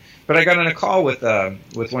something. But I got on a call with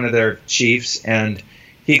one of their chiefs, and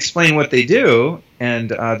he explained what they do.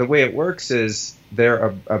 And the way it works is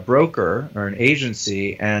they're a broker or an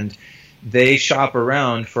agency, and they shop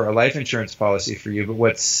around for a life insurance policy for you. But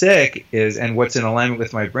what's sick is, and what's in alignment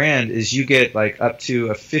with my brand, is you get like up to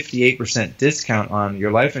a 58% discount on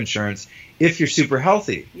your life insurance if you're super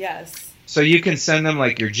healthy. Yes. So you can send them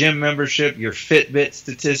like your gym membership, your Fitbit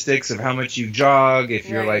statistics of how much you jog. If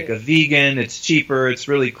you're like a vegan, it's cheaper. It's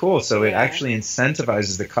really cool. So it actually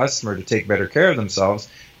incentivizes the customer to take better care of themselves,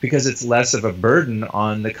 because it's less of a burden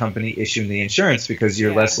on the company issuing the insurance, because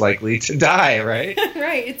you're less likely to die, right?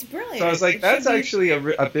 Right. It's brilliant. So I was like, that's actually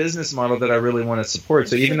a business model that I really want to support.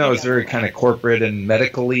 So even though it's very kind of corporate and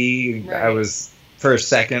medically, I was for a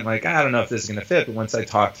second like, I don't know if this is going to fit. But once I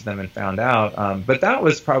talked to them and found out, but that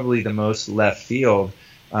was probably the most left field.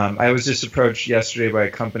 I was just approached yesterday by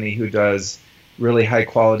a company who does really high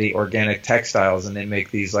quality organic textiles, and they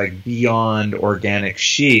make these like beyond organic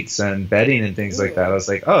sheets and bedding and things like that. I was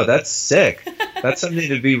like, oh, that's sick. That's something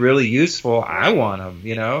to be really useful. I want them,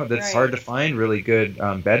 you know. That's hard to find really good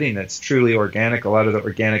bedding that's truly organic. A lot of the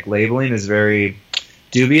organic labeling is very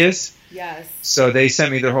dubious. Yes. So they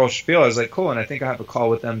sent me their whole spiel. I was like, cool. And I think I have a call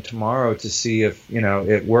with them tomorrow to see if, you know,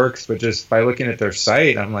 it works. But just by looking at their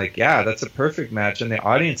site, I'm like, yeah, that's a perfect match. And the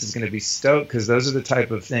audience is going to be stoked, because those are the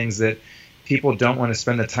type of things that people don't want to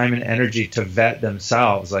spend the time and energy to vet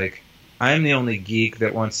themselves. Like, I'm the only geek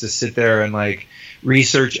that wants to sit there and like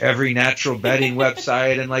research every natural bedding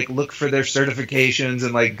website and like look for their certifications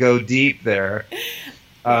and like go deep there.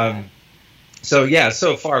 So yeah,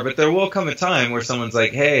 so far, but there will come a time where someone's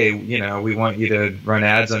like, hey, you know, we want you to run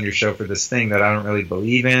ads on your show for this thing that I don't really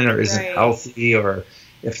believe in or isn't healthy, or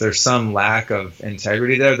if there's some lack of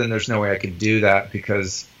integrity there, then there's no way I could do that,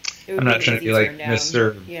 because I'm not trying to be like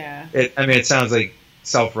Mr. I mean, it sounds like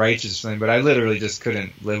self-righteous or something, but I literally just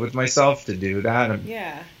couldn't live with myself to do that.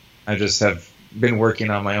 I just have been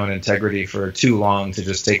working on my own integrity for too long to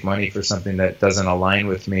just take money for something that doesn't align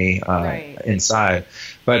with me inside.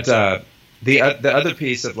 But the other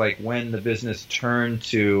piece of like when the business turned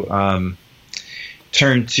to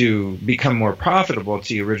become more profitable, to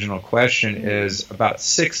the original question, is about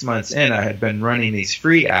 6 months in, I had been running these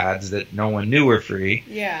free ads that no one knew were free.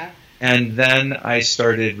 And then I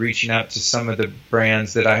started reaching out to some of the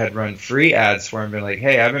brands that I had run free ads for and been like,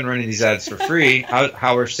 hey, I've been running these ads for free.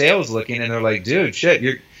 How are sales looking? And they're like, dude, shit,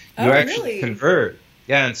 you actually convert.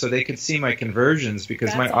 Yeah, and so they could see my conversions,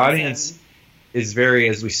 because my audience is very,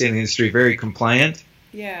 as we say in the industry, very compliant.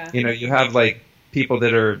 You know, you have like people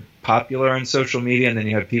that are popular on social media, and then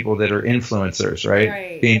you have people that are influencers,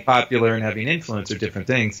 right? Being popular and having influence are different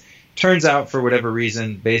things. Turns out, for whatever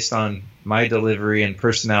reason, based on my delivery and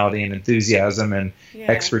personality and enthusiasm and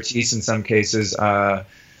expertise in some cases,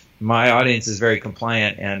 my audience is very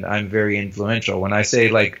compliant, and I'm very influential. When I say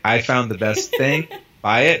like, I found the best thing,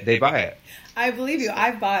 buy it, they buy it. I believe you.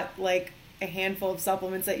 I've bought like a handful of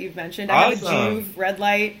supplements that you've mentioned. I have a Joovv red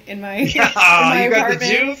light in my, in my apartment. Got the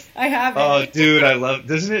Joovv? I have it. Oh, dude, I love.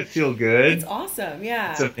 Doesn't it feel good? It's awesome.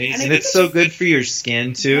 Yeah, it's amazing. And it's so good for your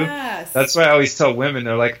skin too. Yes. That's why I always tell women,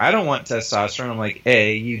 they're like, I don't want testosterone. I'm like,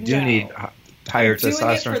 you do need higher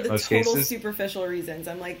testosterone in most cases. For the total superficial reasons.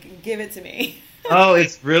 I'm like, give it to me. Oh,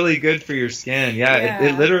 it's really good for your skin. Yeah.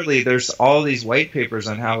 It literally, there's all these white papers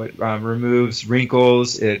on how it removes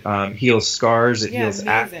wrinkles, it heals scars, it heals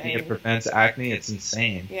acne, it prevents acne. It's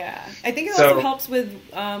insane. Yeah. I think it also helps with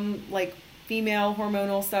like female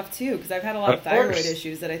hormonal stuff too, because I've had a lot of thyroid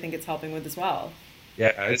issues that I think it's helping with as well.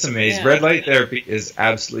 Yeah, it's amazing. Red light therapy is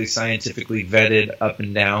absolutely scientifically vetted up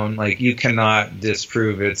and down. Like, you cannot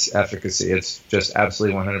disprove its efficacy. It's just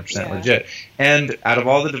absolutely 100% legit. And out of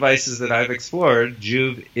all the devices that I've explored,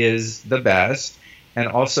 Joovv is the best and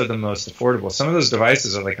also the most affordable. Some of those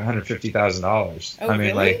devices are like $150,000. Oh, I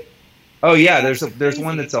mean, really? Yeah, there's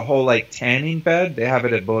one that's a whole like tanning bed. They have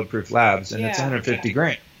it at Bulletproof Labs, and it's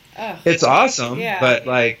 $150,000. It's awesome, but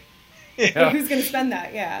like, you know, who's going to spend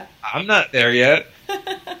that? Yeah, I'm not there yet.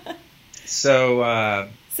 So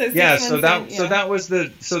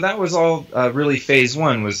that was all really phase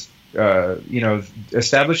one, was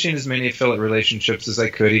establishing as many affiliate relationships as I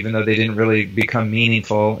could, even though they didn't really become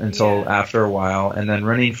meaningful until after a while, and then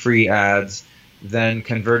running free ads, then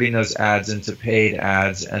converting those ads into paid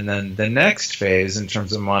ads, and then the next phase in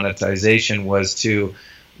terms of monetization was to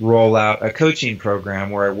roll out a coaching program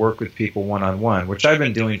where I work with people one-on-one, which I've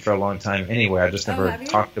been doing for a long time anyway. I just never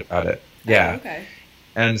talked about it. Yeah. Okay.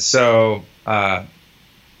 And so that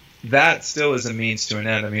still is a means to an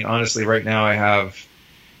end. I mean, honestly, right now I have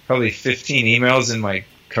probably 15 emails in my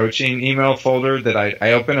coaching email folder that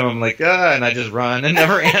I open them, I'm like, and I just run and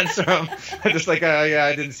never answer them. I'm just like, oh yeah,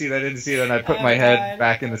 I didn't see that, and I put my head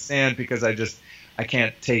back in the sand because I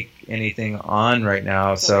can't take anything on right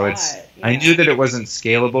now. So I knew that it wasn't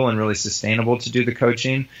scalable and really sustainable to do the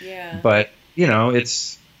coaching. Yeah. But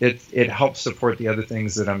it helps support the other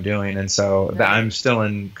things that I'm doing, and so I'm still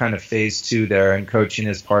in kind of phase 2 there, and coaching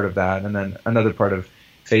is part of that. And then another part of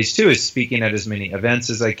phase 2 is speaking at as many events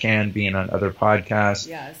as I can, being on other podcasts,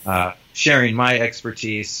 sharing my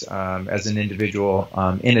expertise as an individual,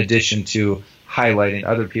 in addition to highlighting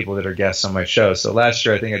other people that are guests on my show. So last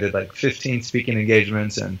year, I think I did like 15 speaking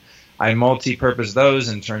engagements, and I multi-purpose those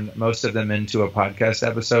and turned most of them into a podcast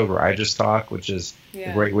episode where I just talk, which is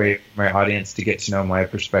a great way for my audience to get to know my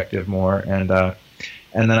perspective more. And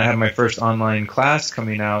then I have my first online class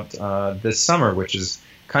coming out this summer, which is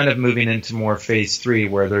kind of moving into more phase 3,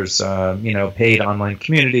 where there's paid online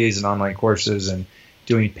communities and online courses and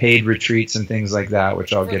doing paid retreats and things like that,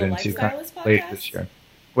 which I'll get into kind of later this year.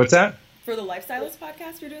 What's that? For the Lifestylist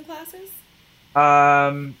podcast, you're doing classes?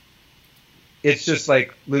 It's just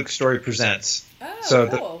like Luke Story Presents. Oh, so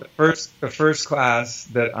cool. the first class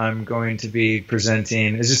that I'm going to be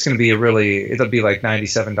presenting is just going to be it'll be like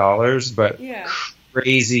 $97, but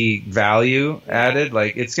crazy value added.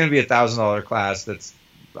 Like it's going to be a $1,000 class that's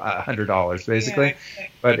 $100 basically. Yeah.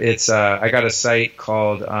 But it's I got a site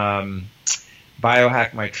called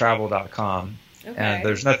biohackmytravel.com. Okay. And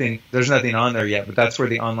there's nothing on there yet, but that's where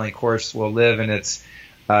the online course will live, and it's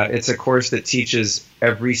a course that teaches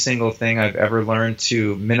every single thing I've ever learned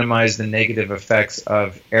to minimize the negative effects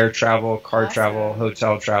of air travel, car travel,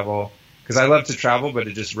 hotel travel, because I love to travel, but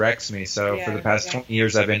it just wrecks me. So for the past 20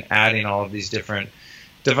 years, I've been adding all of these different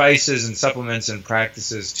devices and supplements and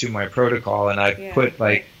practices to my protocol, and I put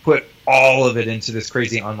all of it into this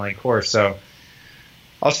crazy online course. So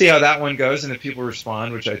I'll see how that one goes, and if people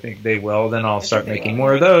respond, which I think they will, then I'll start making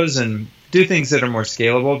more of those and do things that are more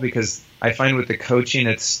scalable, because I find with the coaching,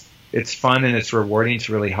 it's fun and it's rewarding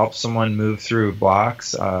to really help someone move through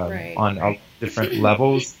blocks on different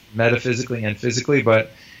levels, metaphysically and physically,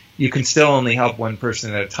 but you can still only help one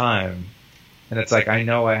person at a time. And it's like, I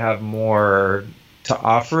know I have more to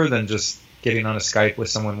offer than just getting on a Skype with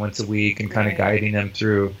someone once a week and kind of guiding them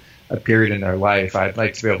through a period in their life. I'd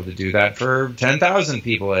like to be able to do that for 10,000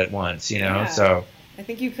 people at once, so I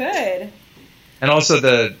think you could. And also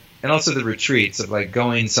the retreats of like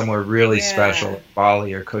going somewhere really special, like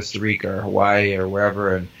Bali or Costa Rica or Hawaii or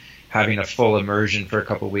wherever, and having a full immersion for a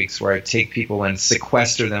couple of weeks where I take people and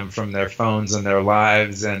sequester them from their phones and their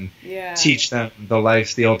lives and teach them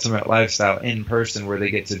the ultimate lifestyle in person, where they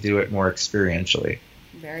get to do it more experientially.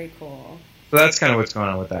 Very cool. So that's kind of what's going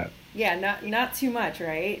on with that. Yeah, not too much,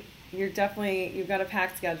 right? You've got a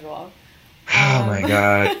packed schedule. Oh my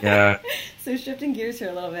God, yeah. So shifting gears here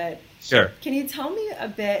a little bit. Sure. Can you tell me a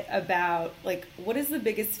bit about, like, what is the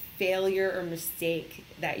biggest failure or mistake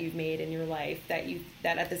that you've made in your life that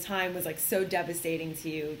at the time was like so devastating to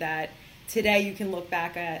you that today you can look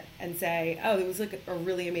back at and say, oh, it was like a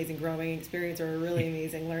really amazing growing experience or a really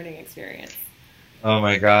amazing learning experience? Oh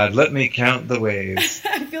my God, let me count the ways.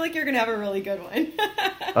 I feel like you're going to have a really good one.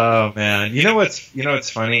 Oh man. You know what's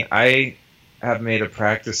funny? I have made a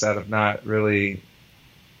practice out of not really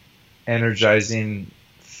energizing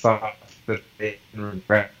thoughts that they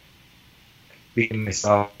regret, beating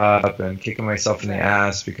myself up and kicking myself in the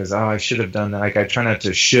ass because, I should have done that. Like, I try not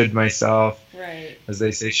to should myself, as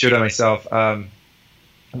they say, should on myself.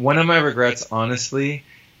 One of my regrets, honestly,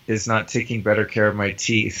 is not taking better care of my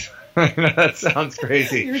teeth. That sounds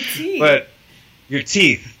crazy. Your teeth. But your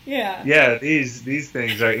teeth. Yeah. Yeah, these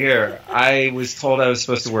things right here. I was told I was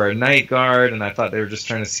supposed to wear a night guard, and I thought they were just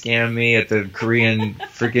trying to scam me at the Korean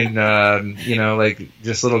freaking, like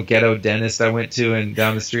just little ghetto dentist I went to and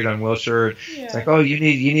down the street on Wilshire. Yeah. It's like, oh, you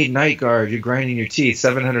need night guard. You're grinding your teeth.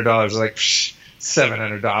 $700. I was like, psh,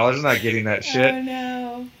 $700. I'm not getting that shit. Oh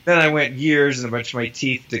no. Then I went years, and a bunch of my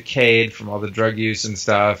teeth decayed from all the drug use and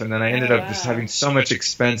stuff. And then I ended up just having so much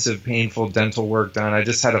expensive, painful dental work done. I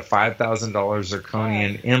just had a $5,000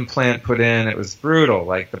 zirconian implant put in. It was brutal,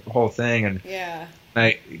 like the whole thing. And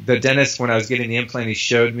the dentist, when I was getting the implant, he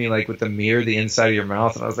showed me like with the mirror the inside of your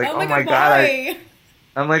mouth, and I was like, oh my God.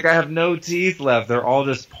 I'm like, I have no teeth left. They're all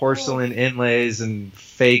just porcelain inlays and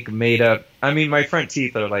fake made up. I mean, my front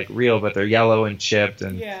teeth are like real, but they're yellow and chipped.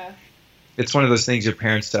 And it's one of those things your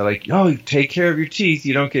parents tell, like, oh, take care of your teeth.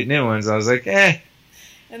 You don't get new ones. I was like, eh.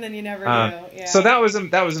 And then you never do. Yeah. So that was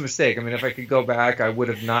a mistake. I mean, if I could go back, I would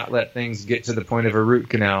have not let things get to the point of a root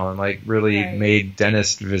canal and like really made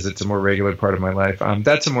dentist visits a more regular part of my life.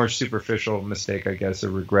 That's a more superficial mistake, I guess, a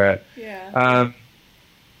regret. Yeah.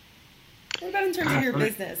 What about in in terms of your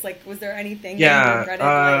business? Like, was there anything that you regretted?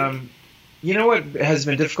 Yeah. You know what has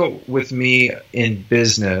been difficult with me in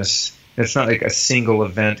business? It's not like a single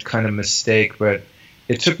event kind of mistake, but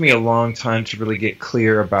it took me a long time to really get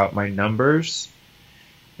clear about my numbers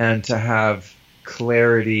and to have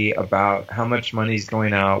clarity about how much money's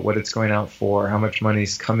going out, what it's going out for, how much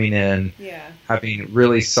money's coming in. Yeah. Having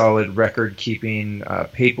really solid record keeping,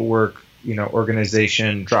 paperwork,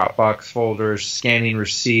 organization, Dropbox folders, scanning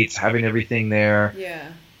receipts, having everything there. Yeah.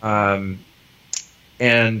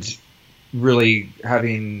 And really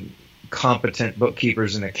having competent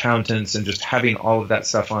bookkeepers and accountants and just having all of that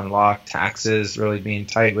stuff on lock, taxes, really being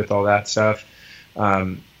tight with all that stuff.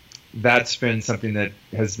 That's been something that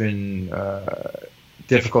has been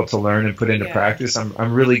difficult to learn and put into practice.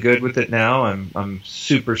 I'm really good with it now. I'm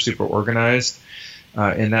super, super organized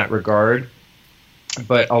in that regard.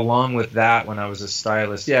 But along with that, when I was a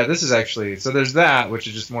stylist, this is actually, so there's that, which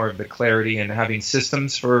is just more of the clarity and having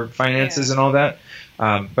systems for finances and all that.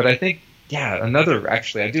 But I think,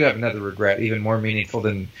 I do have another regret, even more meaningful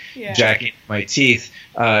than jacking my teeth,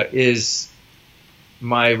 is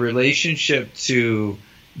my relationship to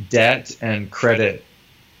debt and credit.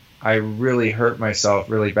 I really hurt myself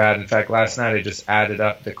really bad. In fact, last night I just added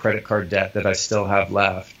up the credit card debt that I still have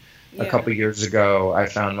left. A couple years ago, I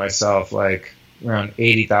found myself like around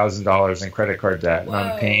 $80,000 in credit card debt, and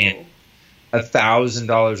I'm paying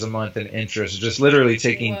 $1,000 a month in interest, just literally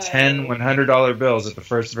taking 10 $100 bills at the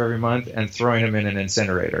first of every month and throwing them in an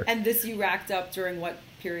incinerator. And this you racked up during what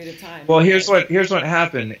period of time? Well, here's what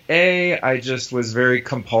happened. I just was very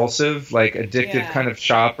compulsive, like addictive kind of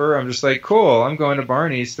shopper. I'm just like, cool, I'm going to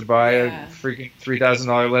Barney's to buy a freaking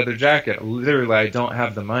 $3,000 leather jacket. Literally, I don't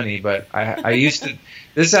have the money, but I used to.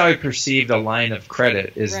 This is how I perceived a line of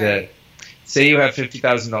credit: is that, say you have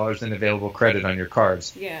 $50,000 in available credit on your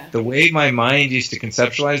cards. Yeah. The way my mind used to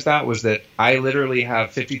conceptualize that was that I literally have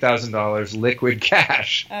 $50,000 liquid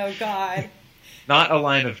cash. Oh, God. Not a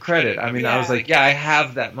line of credit. I mean, I was like, I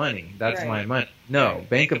have that money. That's my money. No,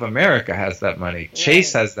 Bank of America has that money.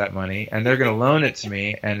 Chase has that money, and they're going to loan it to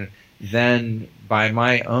me, and then by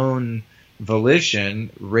my own volition,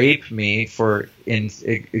 rape me for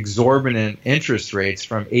exorbitant interest rates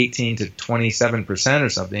from 18 to 27% or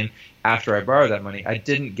something after I borrowed that money. I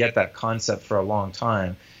didn't get that concept for a long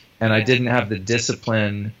time, and I didn't have the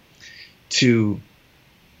discipline to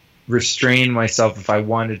restrain myself if I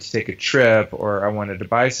wanted to take a trip or I wanted to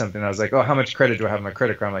buy something. I was like, oh, how much credit do I have on my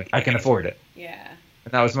credit card? I'm like, I can afford it. Yeah.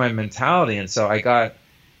 And that was my mentality, and so I got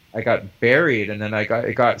buried, and then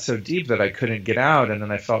it got so deep that I couldn't get out, and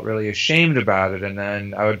then I felt really ashamed about it, and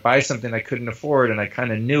then I would buy something I couldn't afford, and I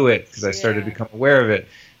kind of knew it because I started to become aware of it.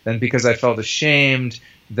 Then because I felt ashamed,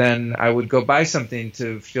 then I would go buy something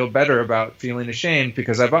to feel better about feeling ashamed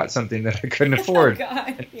because I bought something that I couldn't afford. Oh,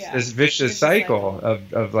 God. Yeah. This vicious cycle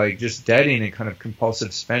of like just debting and kind of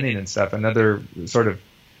compulsive spending and stuff. Another sort of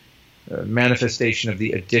manifestation of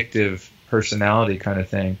the addictive personality kind of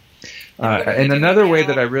thing. And another way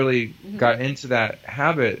that I really got into that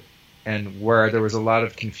habit and where there was a lot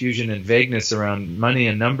of confusion and vagueness around money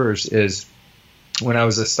and numbers is when I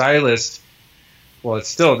was a stylist. Well,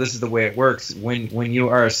 this is the way it works. When you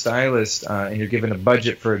are a stylist and you're given a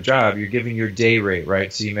budget for a job, you're giving your day rate,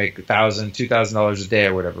 right? So you make $1,000, $2,000 a day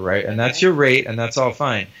or whatever, right? And that's your rate, and that's all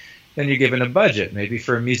fine. Then you're given a budget, maybe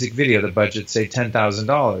for a music video, the budget, say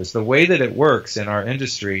 $10,000. The way that it works in our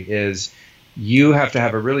industry is you have to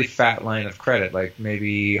have a really fat line of credit, like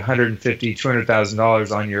maybe $150,000,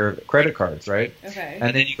 $200,000 on your credit cards, right? Okay.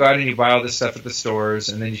 And then you go out and you buy all this stuff at the stores,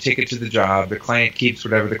 and then you take it to the job. The client keeps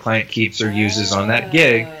whatever the client keeps or uses on that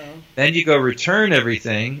gig. Then you go return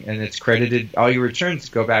everything, and it's credited. All your returns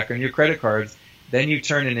go back on your credit cards. Then you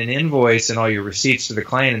turn in an invoice and all your receipts to the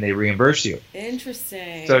client, and they reimburse you.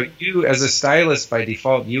 Interesting. So you, as a stylist, by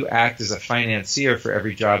default, you act as a financier for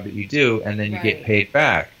every job that you do, and then you get paid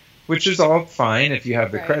back. Which is all fine if you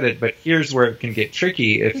have the credit, but here's where it can get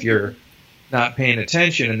tricky if you're not paying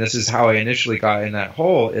attention. And this is how I initially got in that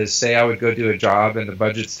hole is, say I would go do a job and the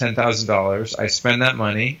budget's $10,000. I spend that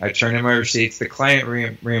money. I turn in my receipts. The client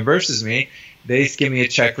reimburses me. They give me a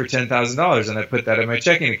check for $10,000, and I put that in my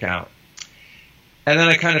checking account. And then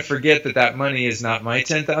I kind of forget that money is not my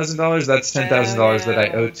 $10,000. That's $10,000 that I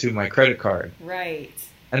owe to my credit card. Right.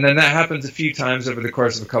 And then that happens a few times over the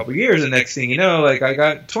course of a couple of years. And next thing you know, like I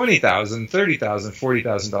got $20,000, $30,000,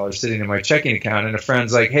 $40,000 sitting in my checking account. And a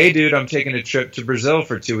friend's like, hey, dude, I'm taking a trip to Brazil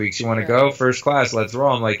for 2 weeks. You want to go? First class, let's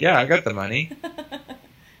roll. I'm like, yeah, I got the money.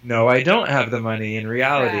 No, I don't have the money in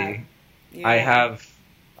reality. Yeah.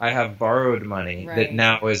 I have borrowed money that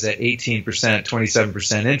now is at 18%,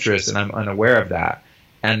 27% interest, and I'm unaware of that.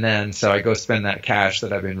 And then so I go spend that cash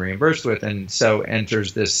that I've been reimbursed with, and so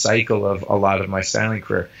enters this cycle of a lot of my styling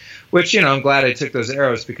career, which, I'm glad I took those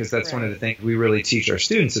arrows, because that's one of the things we really teach our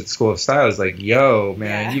students at School of Style is like, yo,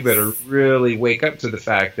 man, you better really wake up to the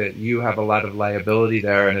fact that you have a lot of liability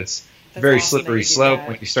there, and it's very slippery slope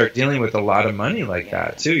when you start dealing with a lot of money like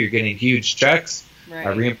that too. You're getting huge checks,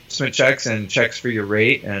 reimbursement checks, and checks for your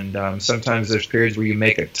rate, and sometimes there's periods where you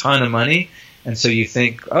make a ton of money. And so you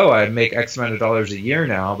think, oh, I make X amount of dollars a year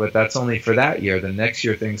now, but that's only for that year. The next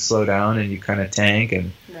year things slow down and you kind of tank,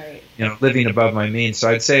 and, living above my means. So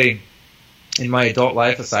I'd say in my adult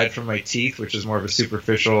life, aside from my teeth, which is more of a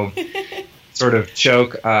superficial sort of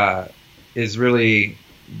choke, is really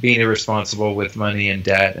being irresponsible with money and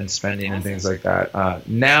debt and spending and things like that.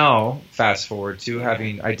 Now, fast forward to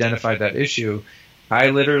having identified that issue,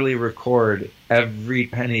 I literally record every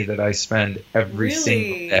penny that I spend every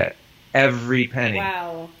single day. Every penny.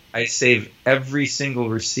 Wow. I save every single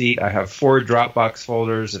receipt. I have 4 Dropbox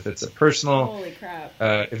folders. If it's a personal, holy crap.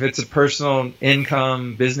 If it's a personal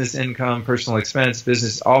income, business income, personal expense,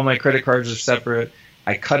 business, all my credit cards are separate.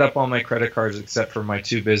 I cut up all my credit cards except for my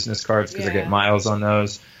 2 business cards because I get miles on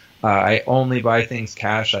those. I only buy things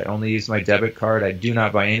cash. I only use my debit card. I do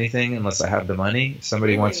not buy anything unless I have the money. If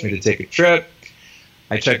somebody wants me to take a trip,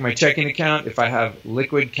 I check my checking account. If I have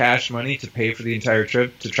liquid cash money to pay for the entire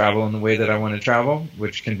trip to travel in the way that I want to travel,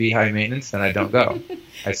 which can be high maintenance, then I don't go.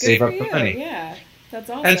 I save up the money. Yeah, that's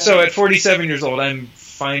awesome. And so at 47 years old, I'm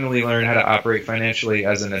finally learned how to operate financially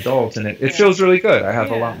as an adult, and it feels really good. I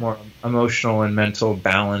have a lot more emotional and mental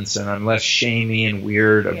balance, and I'm less shamey and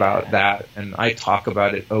weird about that. And I talk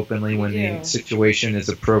about it openly when the situation is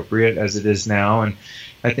appropriate, as it is now. And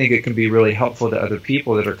I think it can be really helpful to other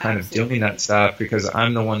people that are kind of doing that stuff, because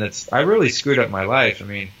I'm the one I really screwed up my life. I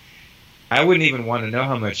mean, I wouldn't even want to know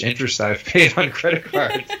how much interest I've paid on credit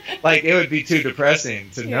cards. Like, it would be too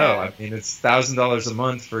depressing to know. I mean, it's $1,000 a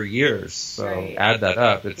month for years. So add that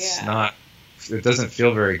up. It's not, it doesn't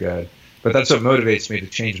feel very good. But that's what motivates me to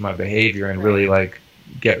change my behavior and really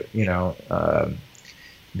get,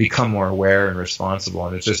 become more aware and responsible.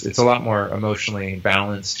 And it's a lot more emotionally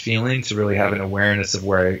balanced feeling to really have an awareness of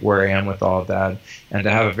where I am with all of that, and to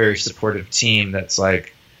have a very supportive team that's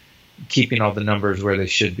like keeping all the numbers where they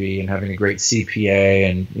should be, and having a great CPA,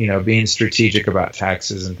 and being strategic about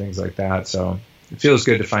taxes and things like that. So it feels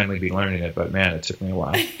good to finally be learning it, but man, it took me a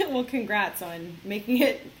while. Well, congrats on making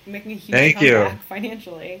a huge comeback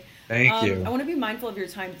financially. Thank you. I want to be mindful of your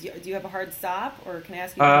time. Do you have a hard stop, or can I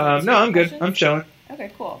ask you? No, I'm good. I'm chilling.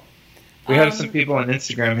 Okay, cool. We have some people on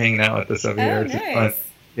Instagram hanging out with us over here. It's nice. Fun.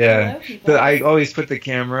 Yeah. I always put the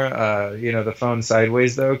camera, the phone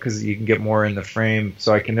sideways though, because you can get more in the frame.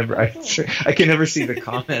 So I can never, I can never see the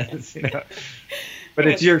comments. But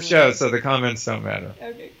it's your show, so the comments don't matter.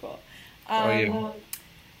 Okay, cool. All you.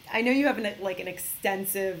 I know you have an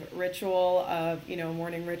extensive ritual of,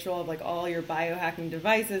 morning ritual of like all your biohacking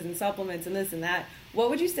devices and supplements and this and that. What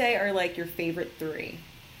would you say are like your favorite 3?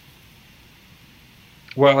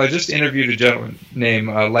 Well, I just interviewed a gentleman named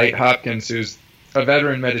Light Hopkins, who's a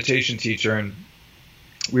veteran meditation teacher, and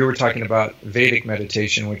we were talking about Vedic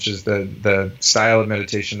meditation, which is the style of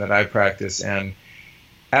meditation that I practice. And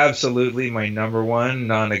absolutely my number one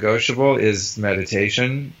non-negotiable is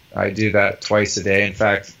meditation. I do that twice a day. In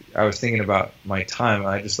fact, I was thinking about my time.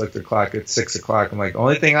 I just looked at the clock at 6 o'clock. I'm like,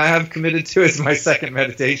 only thing I have committed to is my second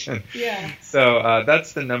meditation. Yeah. So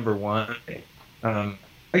that's the number one. I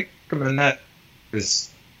recommend that.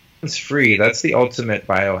 It's free. That's the ultimate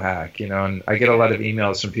biohack, and I get a lot of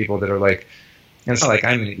emails from people that are like, and it's not like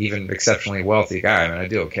I'm an even exceptionally wealthy guy. I mean, I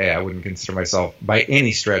do okay. I wouldn't consider myself by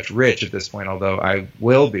any stretch rich at this point, although I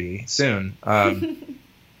will be soon. And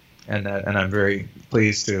I'm very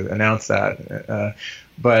pleased to announce that.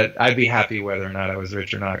 But I'd be happy whether or not I was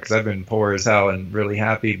rich or not, because I've been poor as hell and really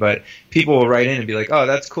happy. But people will write in and be like, oh,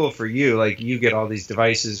 that's cool for you. Like, you get all these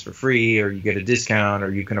devices for free, or you get a discount,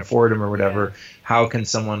 or you can afford them or whatever. Yeah. How can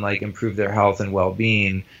someone improve their health and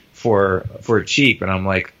well-being for cheap? And I'm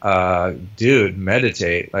like, dude,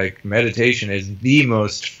 meditate. Like, meditation is the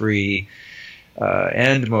most free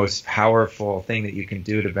and most powerful thing that you can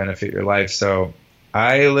do to benefit your life. So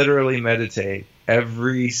I literally meditate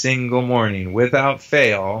every single morning without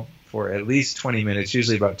fail for at least 20 minutes,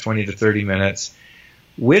 usually about 20 to 30 minutes,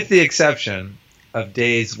 with the exception of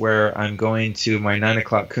days where I'm going to my 9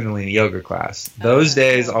 o'clock Kundalini yoga class. Those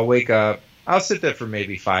days I'll wake up, I'll sit there for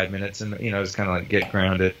maybe 5 minutes and, just kind of get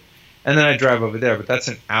grounded. And then I drive over there, but that's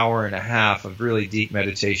an hour and a half of really deep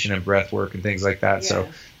meditation and breath work and things like that. Yeah. So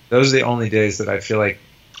those are the only days that I feel like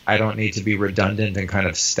I don't need to be redundant and kind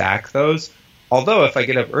of stack those. Although if I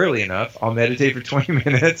get up early enough, I'll meditate for 20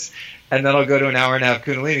 minutes, and then I'll go to an hour and a half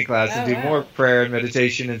Kundalini class and do more prayer and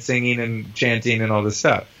meditation and singing and chanting and all this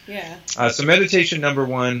stuff. Yeah. So meditation, number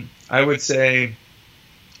one. I would say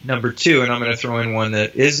number two, and I'm going to throw in one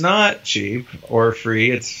that is not cheap or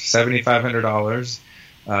free. It's $7,500.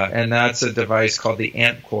 And that's a device called the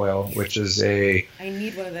Amp Coil, which is I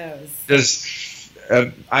need one of those.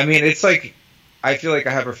 It's like, I feel like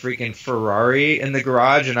I have a freaking Ferrari in the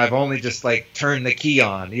garage, and I've only just like turned the key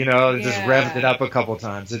on, just revved it up a couple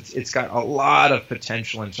times. It's got a lot of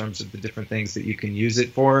potential in terms of the different things that you can use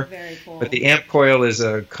it for. Very cool. But the Amp Coil is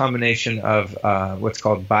a combination of what's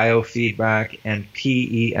called biofeedback and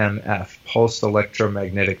PEMF, pulsed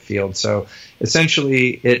electromagnetic field. So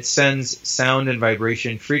essentially, it sends sound and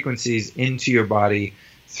vibration frequencies into your body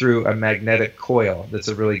through a magnetic coil. That's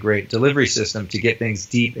a really great delivery system to get things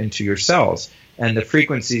deep into your cells. And the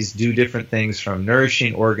frequencies do different things, from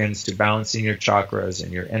nourishing organs to balancing your chakras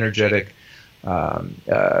and your energetic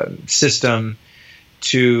system,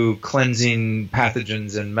 to cleansing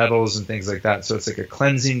pathogens and metals and things like that. So it's like a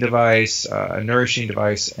cleansing device, a nourishing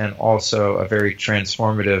device, and also a very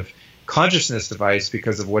transformative consciousness device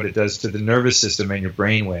because of what it does to the nervous system and your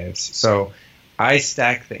brain waves. So I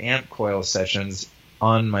stack the Amp Coil sessions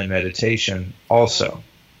on my meditation also.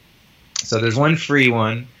 So there's one free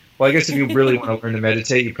one. Well, I guess if you really want to learn to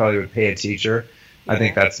meditate, you probably would pay a teacher. Yeah. I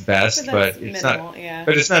think that's best, but it's minimal, not. Yeah.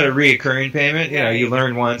 But it's not a reoccurring payment. Right. You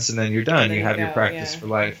learn once and then you're done. You have your practice for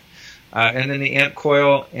life. And then the Amp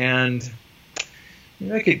Coil, and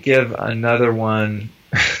I could give another one.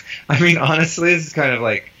 Honestly, this is kind of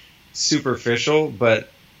like superficial,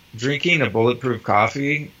 but drinking a bulletproof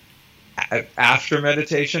coffee after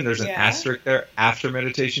meditation, there's an asterisk there. After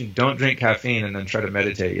meditation, don't drink caffeine and then try to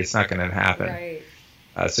meditate. It's not going to happen. Right.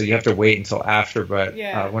 So you have to wait until after. But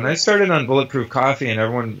when I started on Bulletproof Coffee, and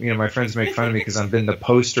everyone, my friends make fun of me because I've been the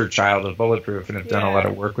poster child of Bulletproof and have done a lot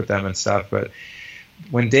of work with them and stuff. But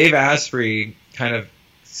when Dave Asprey kind of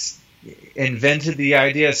invented the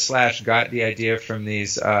idea / got the idea from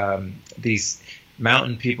these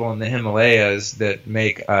mountain people in the Himalayas that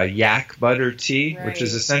make yak butter tea, which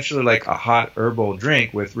is essentially like a hot herbal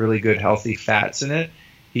drink with really good healthy fats in it.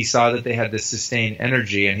 He saw that they had this sustained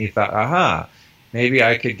energy, and he thought, maybe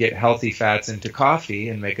I could get healthy fats into coffee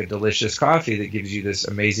and make a delicious coffee that gives you this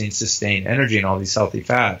amazing sustained energy and all these healthy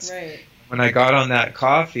fats. Right. When I got on that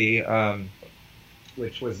coffee,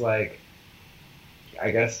 which was like,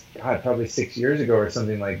 I guess, probably 6 years ago or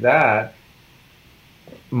something like that,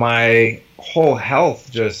 my whole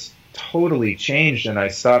health just totally changed, and I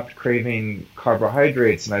stopped craving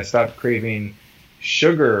carbohydrates and I stopped craving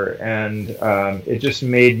sugar, and it just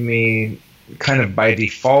made me kind of by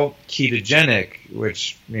default ketogenic,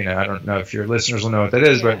 which, I don't know if your listeners will know what that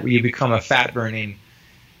is, but you become a fat burning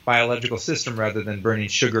biological system rather than burning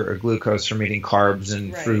sugar or glucose from eating carbs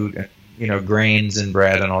and fruit and, grains and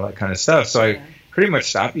bread and all that kind of stuff. So I pretty much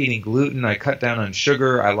stopped eating gluten. I cut down on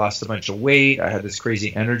sugar. I lost a bunch of weight. I had this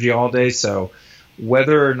crazy energy all day. So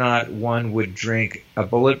whether or not one would drink a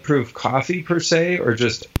bulletproof coffee per se, or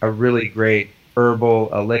just a really great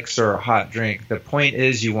herbal elixir or hot drink, the point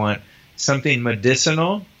is you want something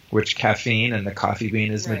medicinal, which caffeine and the coffee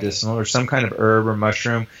bean is medicinal, or some kind of herb or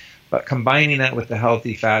mushroom, but combining that with the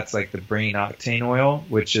healthy fats like the brain octane oil,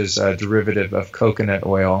 which is a derivative of coconut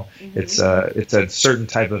oil. Mm-hmm. It's a certain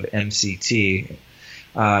type of MCT.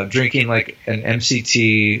 Drinking like an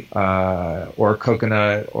MCT or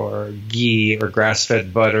coconut or ghee or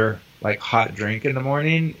grass-fed butter, like hot drink in the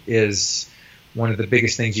morning, is one of the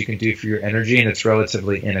biggest things you can do for your energy, and it's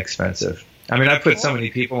relatively inexpensive. I put so many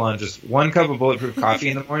people on just one cup of bulletproof coffee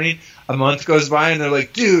in the morning. A month goes by and they're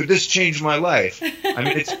like, dude, this changed my life.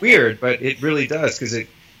 It's weird, but it really does, because it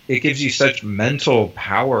gives you such mental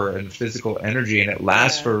power and physical energy, and it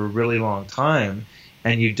lasts for a really long time,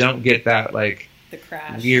 and you don't get that like the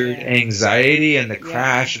crash, weird anxiety and the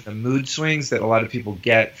crash and the mood swings that a lot of people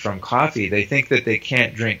get from coffee. They think that they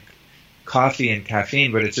can't drink coffee and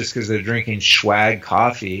caffeine, but it's just because they're drinking swag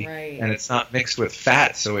coffee, and it's not mixed with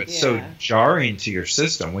fat, so it's so jarring to your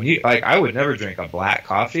system. When you I would never drink a black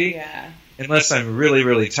coffee unless I'm really,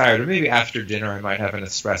 really tired, or maybe after dinner I might have an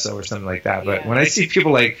espresso or something like that. But when I see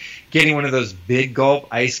people like getting one of those big gulp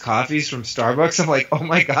iced coffees from Starbucks, I'm like, oh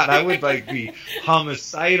my god, I would like be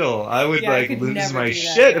homicidal. I would lose my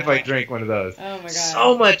shit if I drank one of those. Oh my god,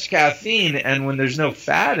 so much caffeine, and when there's no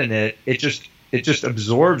fat in it, it just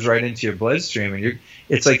absorbs right into your bloodstream, and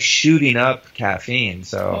it's like shooting up caffeine.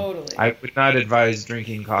 So I would not advise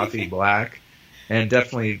drinking coffee black, and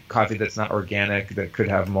definitely coffee that's not organic, that could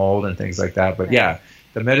have mold and things like that. But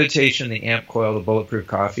the meditation, the amp coil, the bulletproof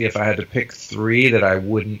coffee. If I had to pick 3 that I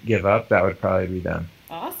wouldn't give up, that would probably be them.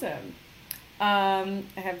 Awesome. I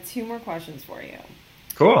have 2 more questions for you.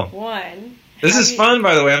 Cool. One. This is fun,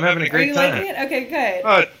 by the way. I'm having a great time. Are you liking it? Okay, good.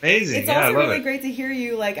 Oh, it's amazing. It's I also love really it. great to hear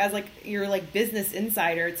you as your business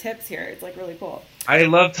insider tips here. It's really cool. I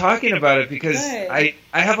love talking about it because Good. I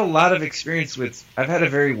have a lot of experience I've had a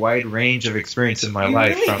very wide range of experience in my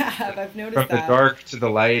life. You really have. I've noticed from that. the dark to the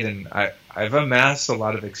light, and I've amassed a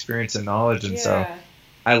lot of experience and knowledge, and so Yeah.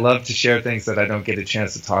 I love to share things that I don't get a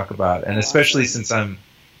chance to talk about. And Oh, especially awesome. since I'm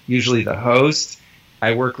usually the host,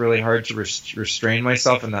 I work really hard to restrain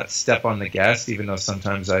myself and not step on the guest, even though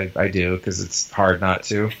sometimes I do, because it's hard not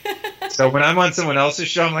to. So when I'm on someone else's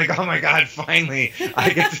show, I'm like, oh my God, finally, I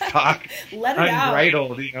get to talk Let it out.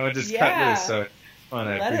 unbridled, and just cut Yeah. loose. So it's fun.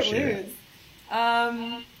 I Let it appreciate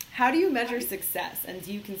loose. How do you measure success, and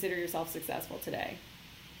do you consider yourself successful today?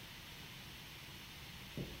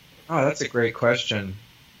 Oh, that's a great question.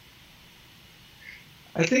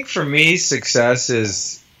 I think for me, success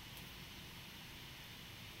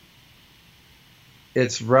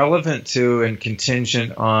it's relevant to and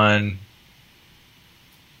contingent on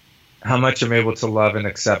how much I'm able to love and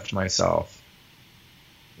accept myself.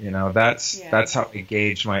 That's how I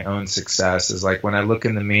gauge my own success, is like when I look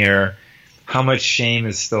in the mirror, how much shame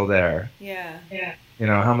is still there. Yeah.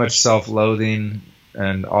 How much self-loathing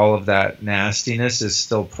and all of that nastiness is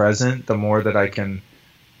still present. The more that I can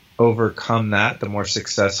overcome that, the more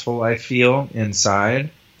successful I feel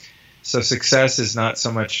inside. So success is not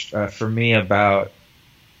so much for me about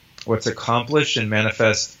what's accomplished and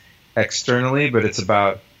manifest externally, but it's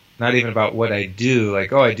not even about what I do,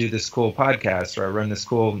 like, oh, I do this cool podcast or I run this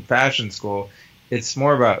cool fashion school. It's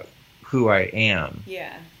more about who I am.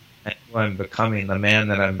 Yeah. And who I'm becoming, the man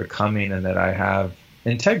that I'm becoming, and that I have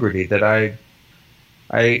integrity, that I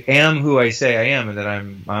am who I say I am, and that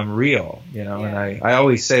I'm real, Yeah. And I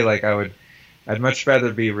always say, like, I'd much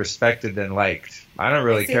rather be respected than liked. I don't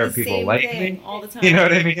really care if people like me all the time. You know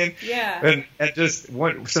what I mean? Yeah. And just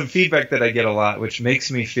some feedback that I get a lot, which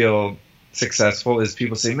makes me feel successful, is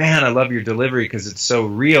people say, "Man, I love your delivery because it's so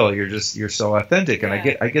real. You're so authentic." And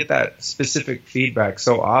Yeah. I get that specific feedback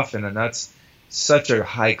so often, and that's such a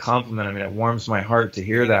high compliment. I mean, it warms my heart to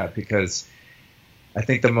hear that, because I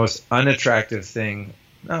think the most unattractive thing,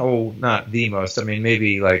 not the most, I mean,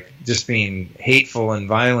 maybe like just being hateful and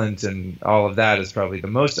violent and all of that is probably the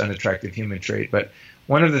most unattractive human trait. But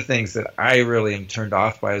one of the things that I really am turned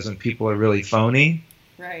off by is when people are really phony.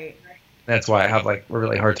 Right. That's why I have a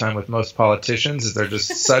really hard time with most politicians, is they're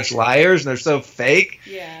just such liars and they're so fake.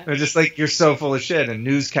 Yeah. They're just like, you're so full of shit. And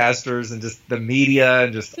newscasters and just the media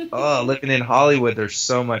and just, living in Hollywood, there's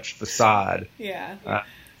so much facade. Yeah.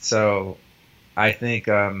 So I think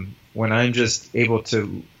when I'm just able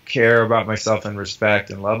to care about myself and respect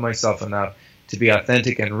and love myself enough to be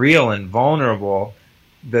authentic and real and vulnerable,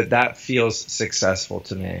 that feels successful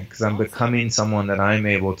to me, because I'm becoming someone that I'm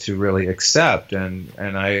able to really accept, and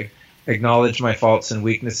I acknowledge my faults and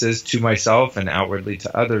weaknesses to myself and outwardly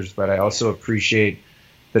to others, but I also appreciate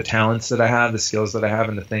the talents that I have, the skills that I have,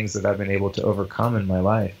 and the things that I've been able to overcome in my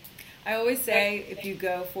life. I always say, if you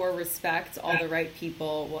go for respect, all the right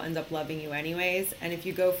people will end up loving you anyways. And if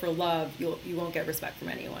you go for love, you won't get respect from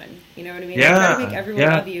anyone. You know what I mean? Yeah, If you try to make everyone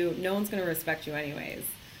love you, no one's going to respect you anyways.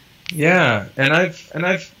 Yeah, and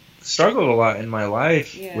I've struggled a lot in my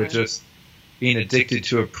life with just being addicted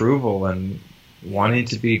to approval and wanting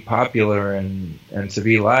to be popular and to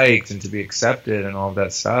be liked and to be accepted and all of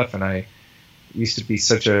that stuff. And I used to be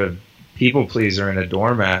such a people pleaser and a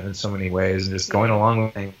doormat in so many ways, and just going along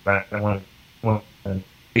with things. But I want to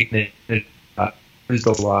used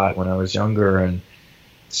a lot when I was younger, and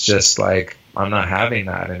it's just like, I'm not having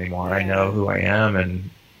that anymore. I know who I am and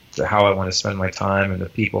how I want to spend my time and the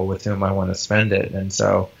people with whom I want to spend it. And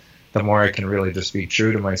so the more I can really just be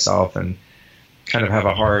true to myself and kind of have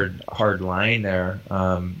a hard line there,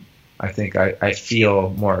 I think I feel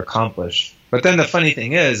more accomplished. But then the funny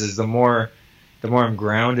thing is the more I'm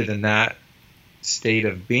grounded in that state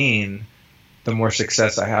of being, the more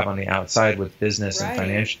success I have on the outside with business and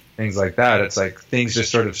financial things like that. It's like things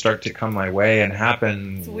just sort of start to come my way and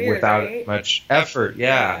happen without much effort.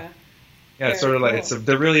 Yeah. It's sort of like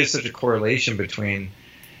there really is such a correlation between,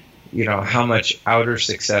 how much outer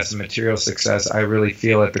success and material success I really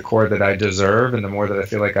feel at the core that I deserve, and the more that I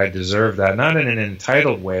feel like I deserve that, not in an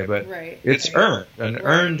entitled way, but it's earned,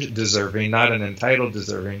 earned deserving, not an entitled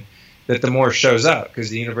deserving, that the more shows up, because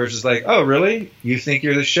the universe is like, oh, really? You think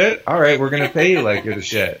you're the shit? All right, we're going to pay you like you're the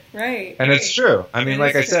shit. Right. And it's true. I mean,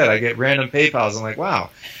 like I said, I get random PayPals. I'm like, wow,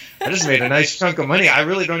 I just made a nice chunk of money. I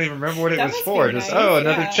really don't even remember what it was for. Just,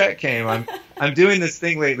 another check came. I'm doing this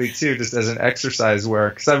thing lately too, just as an exercise where,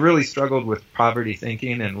 because I've really struggled with poverty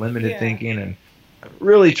thinking and limited thinking, and I'm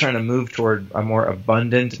really trying to move toward a more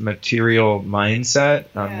abundant material mindset.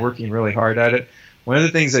 I'm working really hard at it. One of the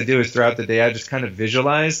things I do is throughout the day, I just kind of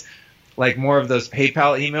visualize like more of those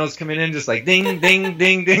PayPal emails coming in, just like ding, ding,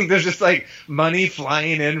 ding, ding. There's just like money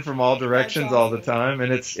flying in from all directions all the time.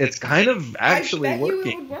 And it's kind of actually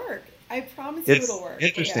working. It would work. I promise you it'll work.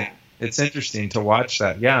 Interesting. Yeah. It's interesting to watch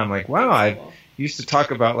that. Yeah, I'm like, wow, I used to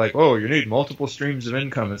talk about like, oh, you need multiple streams of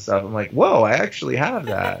income and stuff. I'm like, whoa, I actually have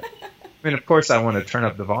that. I mean, of course, I want to turn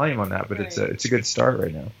up the volume on that, but it's a good start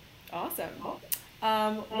right now. Awesome.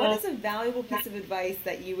 What is a valuable piece of advice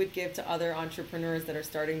that you would give to other entrepreneurs that are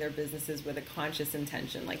starting their businesses with a conscious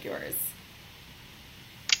intention like yours?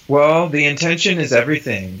 Well, the intention is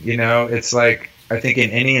everything. You know, it's like, I think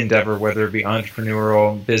in any endeavor, whether it be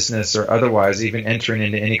entrepreneurial, business, or otherwise, even entering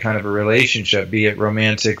into any kind of a relationship, be it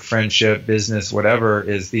romantic, friendship, business, whatever,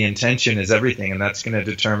 is the intention is everything. And that's going to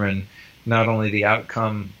determine not only the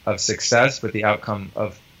outcome of success, but the outcome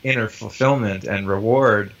of inner fulfillment and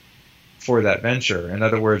reward for that venture. In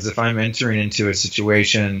other words, if I'm entering into a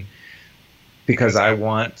situation because I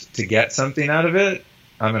want to get something out of it,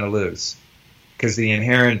 I'm going to lose. Because the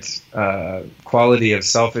inherent quality of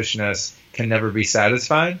selfishness can never be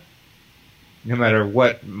satisfied. No matter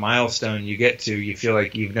what milestone you get to, you feel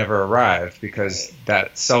like you've never arrived because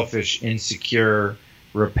that selfish, insecure,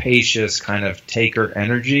 rapacious kind of taker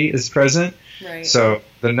energy is present. Right. So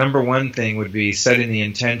the number one thing would be setting the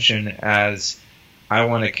intention as I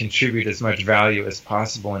want to contribute as much value as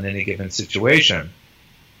possible in any given situation.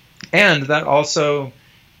 And that also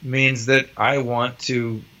means that I want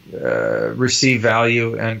to receive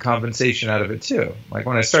value and compensation out of it too. Like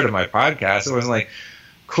when I started my podcast, it wasn't like,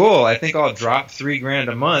 cool, I think I'll drop $3,000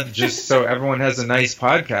 a month just so everyone has a nice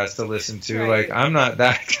podcast to listen to. Right. Like I'm not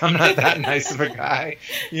that nice of a guy.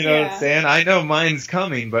 You know what I'm saying? I know mine's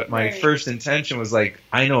coming, but my first intention was like,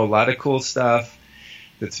 I know a lot of cool stuff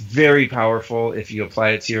that's very powerful if you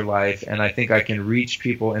apply it to your life, and I think I can reach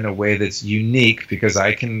people in a way that's unique because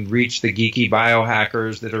I can reach the geeky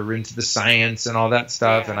biohackers that are into the science and all that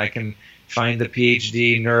stuff, and I can find the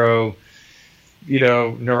PhD neurologists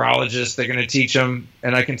that are going to teach them,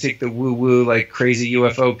 and I can take the woo-woo like crazy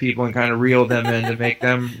UFO people and kind of reel them in to make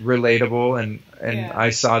them relatable, and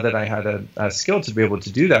I saw that I had a skill to be able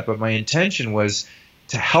to do that, but my intention was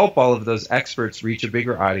to help all of those experts reach a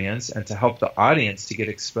bigger audience and to help the audience to get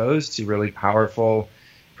exposed to really powerful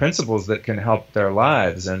principles that can help their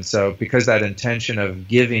lives. And so because that intention of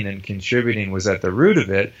giving and contributing was at the root of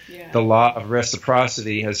it, the law of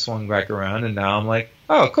reciprocity has swung back around. And now I'm like,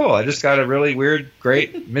 oh, cool. I just got a really weird,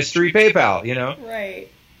 great mystery PayPal, you know? Right.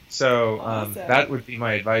 So Awesome. That would be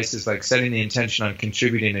my advice, is like setting the intention on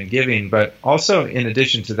contributing and giving. But also in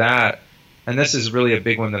addition to that, and this is really a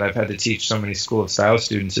big one that I've had to teach so many School of Style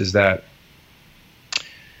students, is that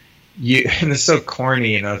and it's so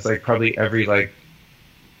corny, you know, it's like probably every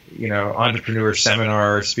entrepreneur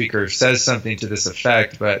seminar or speaker says something to this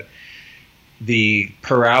effect, but the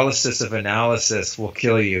paralysis of analysis will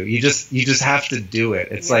kill you. You just have to do it.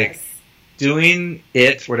 It's like doing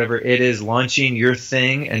it, whatever it is, launching your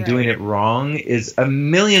thing and doing it wrong is a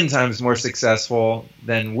million times more successful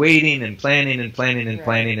than waiting and planning and planning and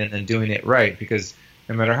planning and then doing it right. Because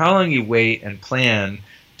no matter how long you wait and plan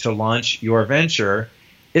to launch your venture,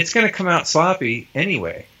 it's going to come out sloppy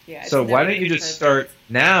anyway. Yeah, so why don't you just start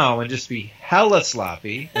now and just be hella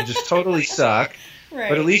sloppy and just totally suck? Right.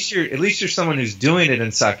 But at least you're someone who's doing it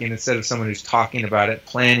and sucking instead of someone who's talking about it,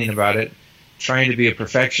 planning about it, trying to be a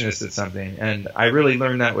perfectionist at something. And I really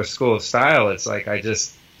learned that with School of Style. It's like I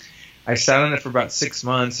sat on it for about 6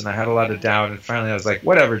 months and I had a lot of doubt, and finally I was like,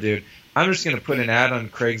 whatever, dude, I'm just going to put an ad on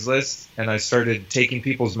Craigslist. And I started taking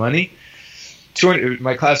people's money.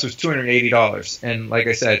 My class was $280. And like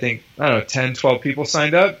I said, I think, 10, 12 people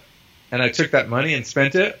signed up, and I took that money and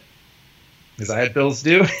spent it because I had bills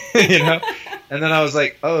due, you know? And then I was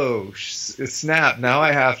like, oh, snap, now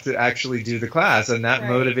I have to actually do the class. And that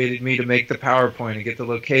motivated me to make the PowerPoint and get the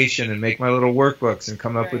location and make my little workbooks and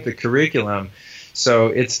come up with the curriculum. So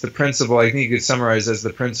it's the principle, I think you could summarize as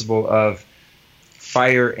the principle of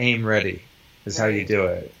fire, aim, ready is how you do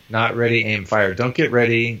it. Not ready, aim, fire. Don't get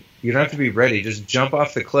ready. You don't have to be ready. Just jump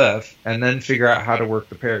off the cliff and then figure out how to work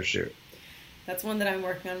the parachute. That's one that I'm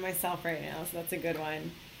working on myself right now, so that's a good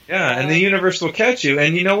one. Yeah, and the universe will catch you.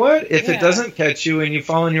 And you know what? If it doesn't catch you and you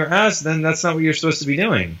fall on your ass, then that's not what you're supposed to be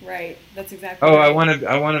doing. Right. That's exactly right.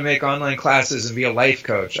 I want to make online classes and be a life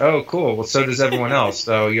coach. Oh, cool. Well, so does everyone else.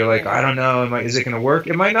 So you're like, I don't know. Is it going to work?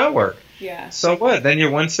 It might not work. Yeah. So what? Then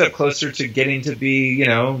you're one step closer to getting to be, you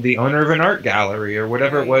know, the owner of an art gallery or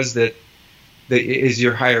whatever it was that is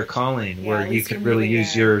your higher calling, where you can really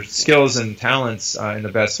use your skills and talents in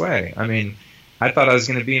the best way. I mean, I thought I was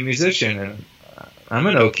going to be a musician, and I'm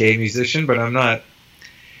an okay musician, but I'm not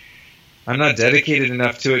dedicated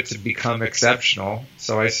enough to it to become exceptional,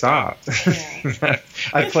 so I stopped. Yeah.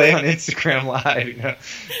 I play on Instagram Live, you know.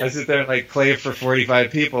 I sit there and like play for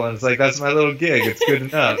 45 people, and it's like, that's my little gig. It's good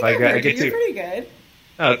enough. You're pretty good.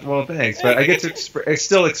 Oh, well, thanks. But I get to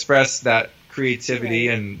still express that creativity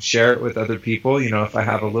and share it with other people, you know, if I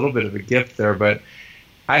have a little bit of a gift there. But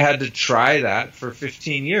I had to try that for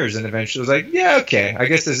 15 years, and eventually was like, yeah, okay, I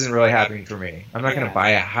guess this isn't really happening for me. I'm not going to buy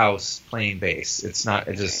a house playing bass. It's not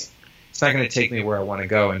going to take me where I want to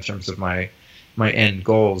go in terms of my end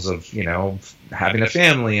goals of, you know, having a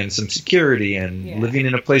family and some security and living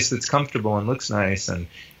in a place that's comfortable and looks nice and,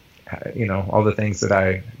 you know, all the things that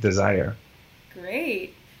I desire.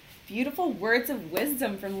 Great. Beautiful words of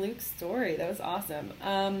wisdom from Luke Story. That was awesome.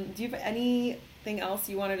 Do you have anything else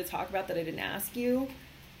you wanted to talk about that I didn't ask you?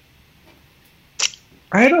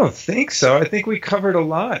 I don't think so. I think we covered a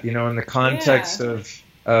lot, you know, in the context of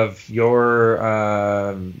your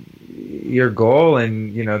goal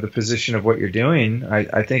and, you know, the position of what you're doing.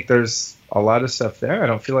 I think there's a lot of stuff there. I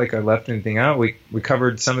don't feel like I left anything out. We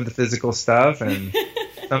covered some of the physical stuff and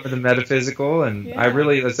some of the metaphysical, and I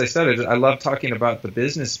really, as I said, I love talking about the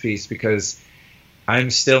business piece because I'm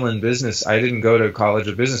still in business. I didn't go to college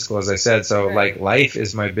or business school, as I said, so like life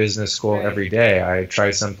is my business school every day. I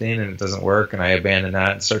try something and it doesn't work, and I abandon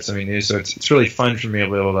that and start something new. So it's really fun for me to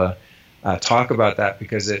be able to talk about that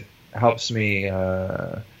because it helps me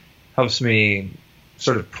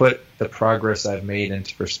sort of put the progress I've made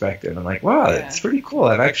into perspective. I'm like, wow, that's pretty cool.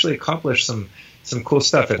 I've actually accomplished some cool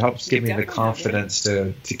stuff. It helps give me the confidence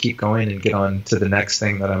to keep going and get on to the next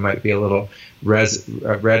thing that I might be a little reticent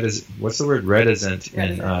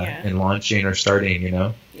in launching or starting, you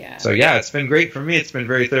know? Yeah. So it's been great for me. It's been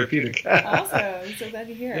very therapeutic. Awesome. I'm so glad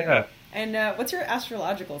to hear. Yeah. And what's your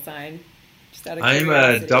astrological sign? I'm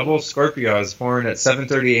a double Scorpio. I was born at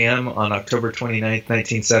 7:30 a.m. on October 29th,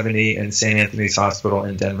 1970 in St. Anthony's Hospital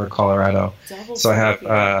in Denver, Colorado. So I have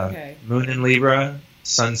Moon in Libra,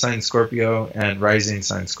 Sun sign Scorpio, and Rising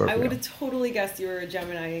sign Scorpio. I would have totally guessed you were a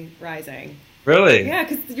Gemini rising. Really? Yeah,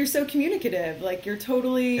 because you're so communicative. Like, you're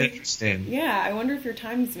totally... Interesting. Yeah, I wonder if your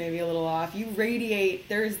timing's maybe a little off. You radiate...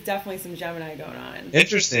 There's definitely some Gemini going on.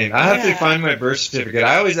 Interesting. I have to find my birth certificate.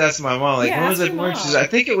 I always ask my mom, like, when was I born? She says, I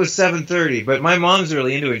think it was 7:30. But my mom's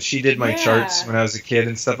really into it. She did my charts when I was a kid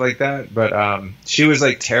and stuff like that. But she was,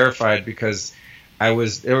 like, terrified because... there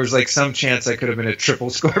was like some chance I could have been a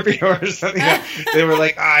triple Scorpio or something. They were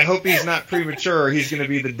like, I hope he's not premature or he's going to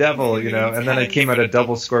be the devil, you know. And then I came out a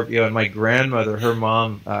double Scorpio, and my grandmother, her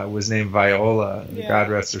mom was named Viola. God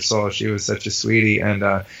rest her soul. She was such a sweetie. And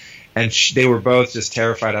they were both just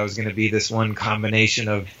terrified I was going to be this one combination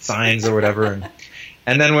of signs or whatever.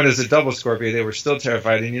 And then when it was a double Scorpio, they were still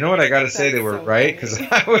terrified. And you know what? I got to say, they were right, because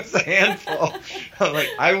I was a handful. I'm like,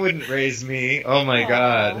 I wouldn't raise me. Oh, my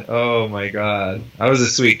God. Oh, my God. I was a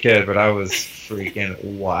sweet kid, but I was freaking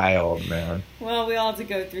wild, man. Well, we all have to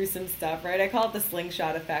go through some stuff, right? I call it the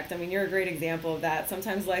slingshot effect. I mean, you're a great example of that.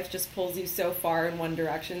 Sometimes life just pulls you so far in one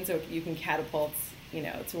direction so you can catapult, you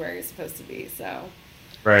know, to where you're supposed to be. So,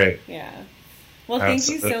 right. Yeah. Well, thank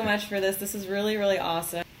you so much for this. This is really, really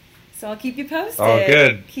awesome. So I'll keep you posted. All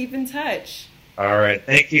good. Keep in touch. All right.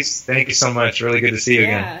 Thank you so much. Really good to see you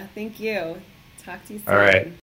again. Yeah, thank you. Talk to you soon. All right.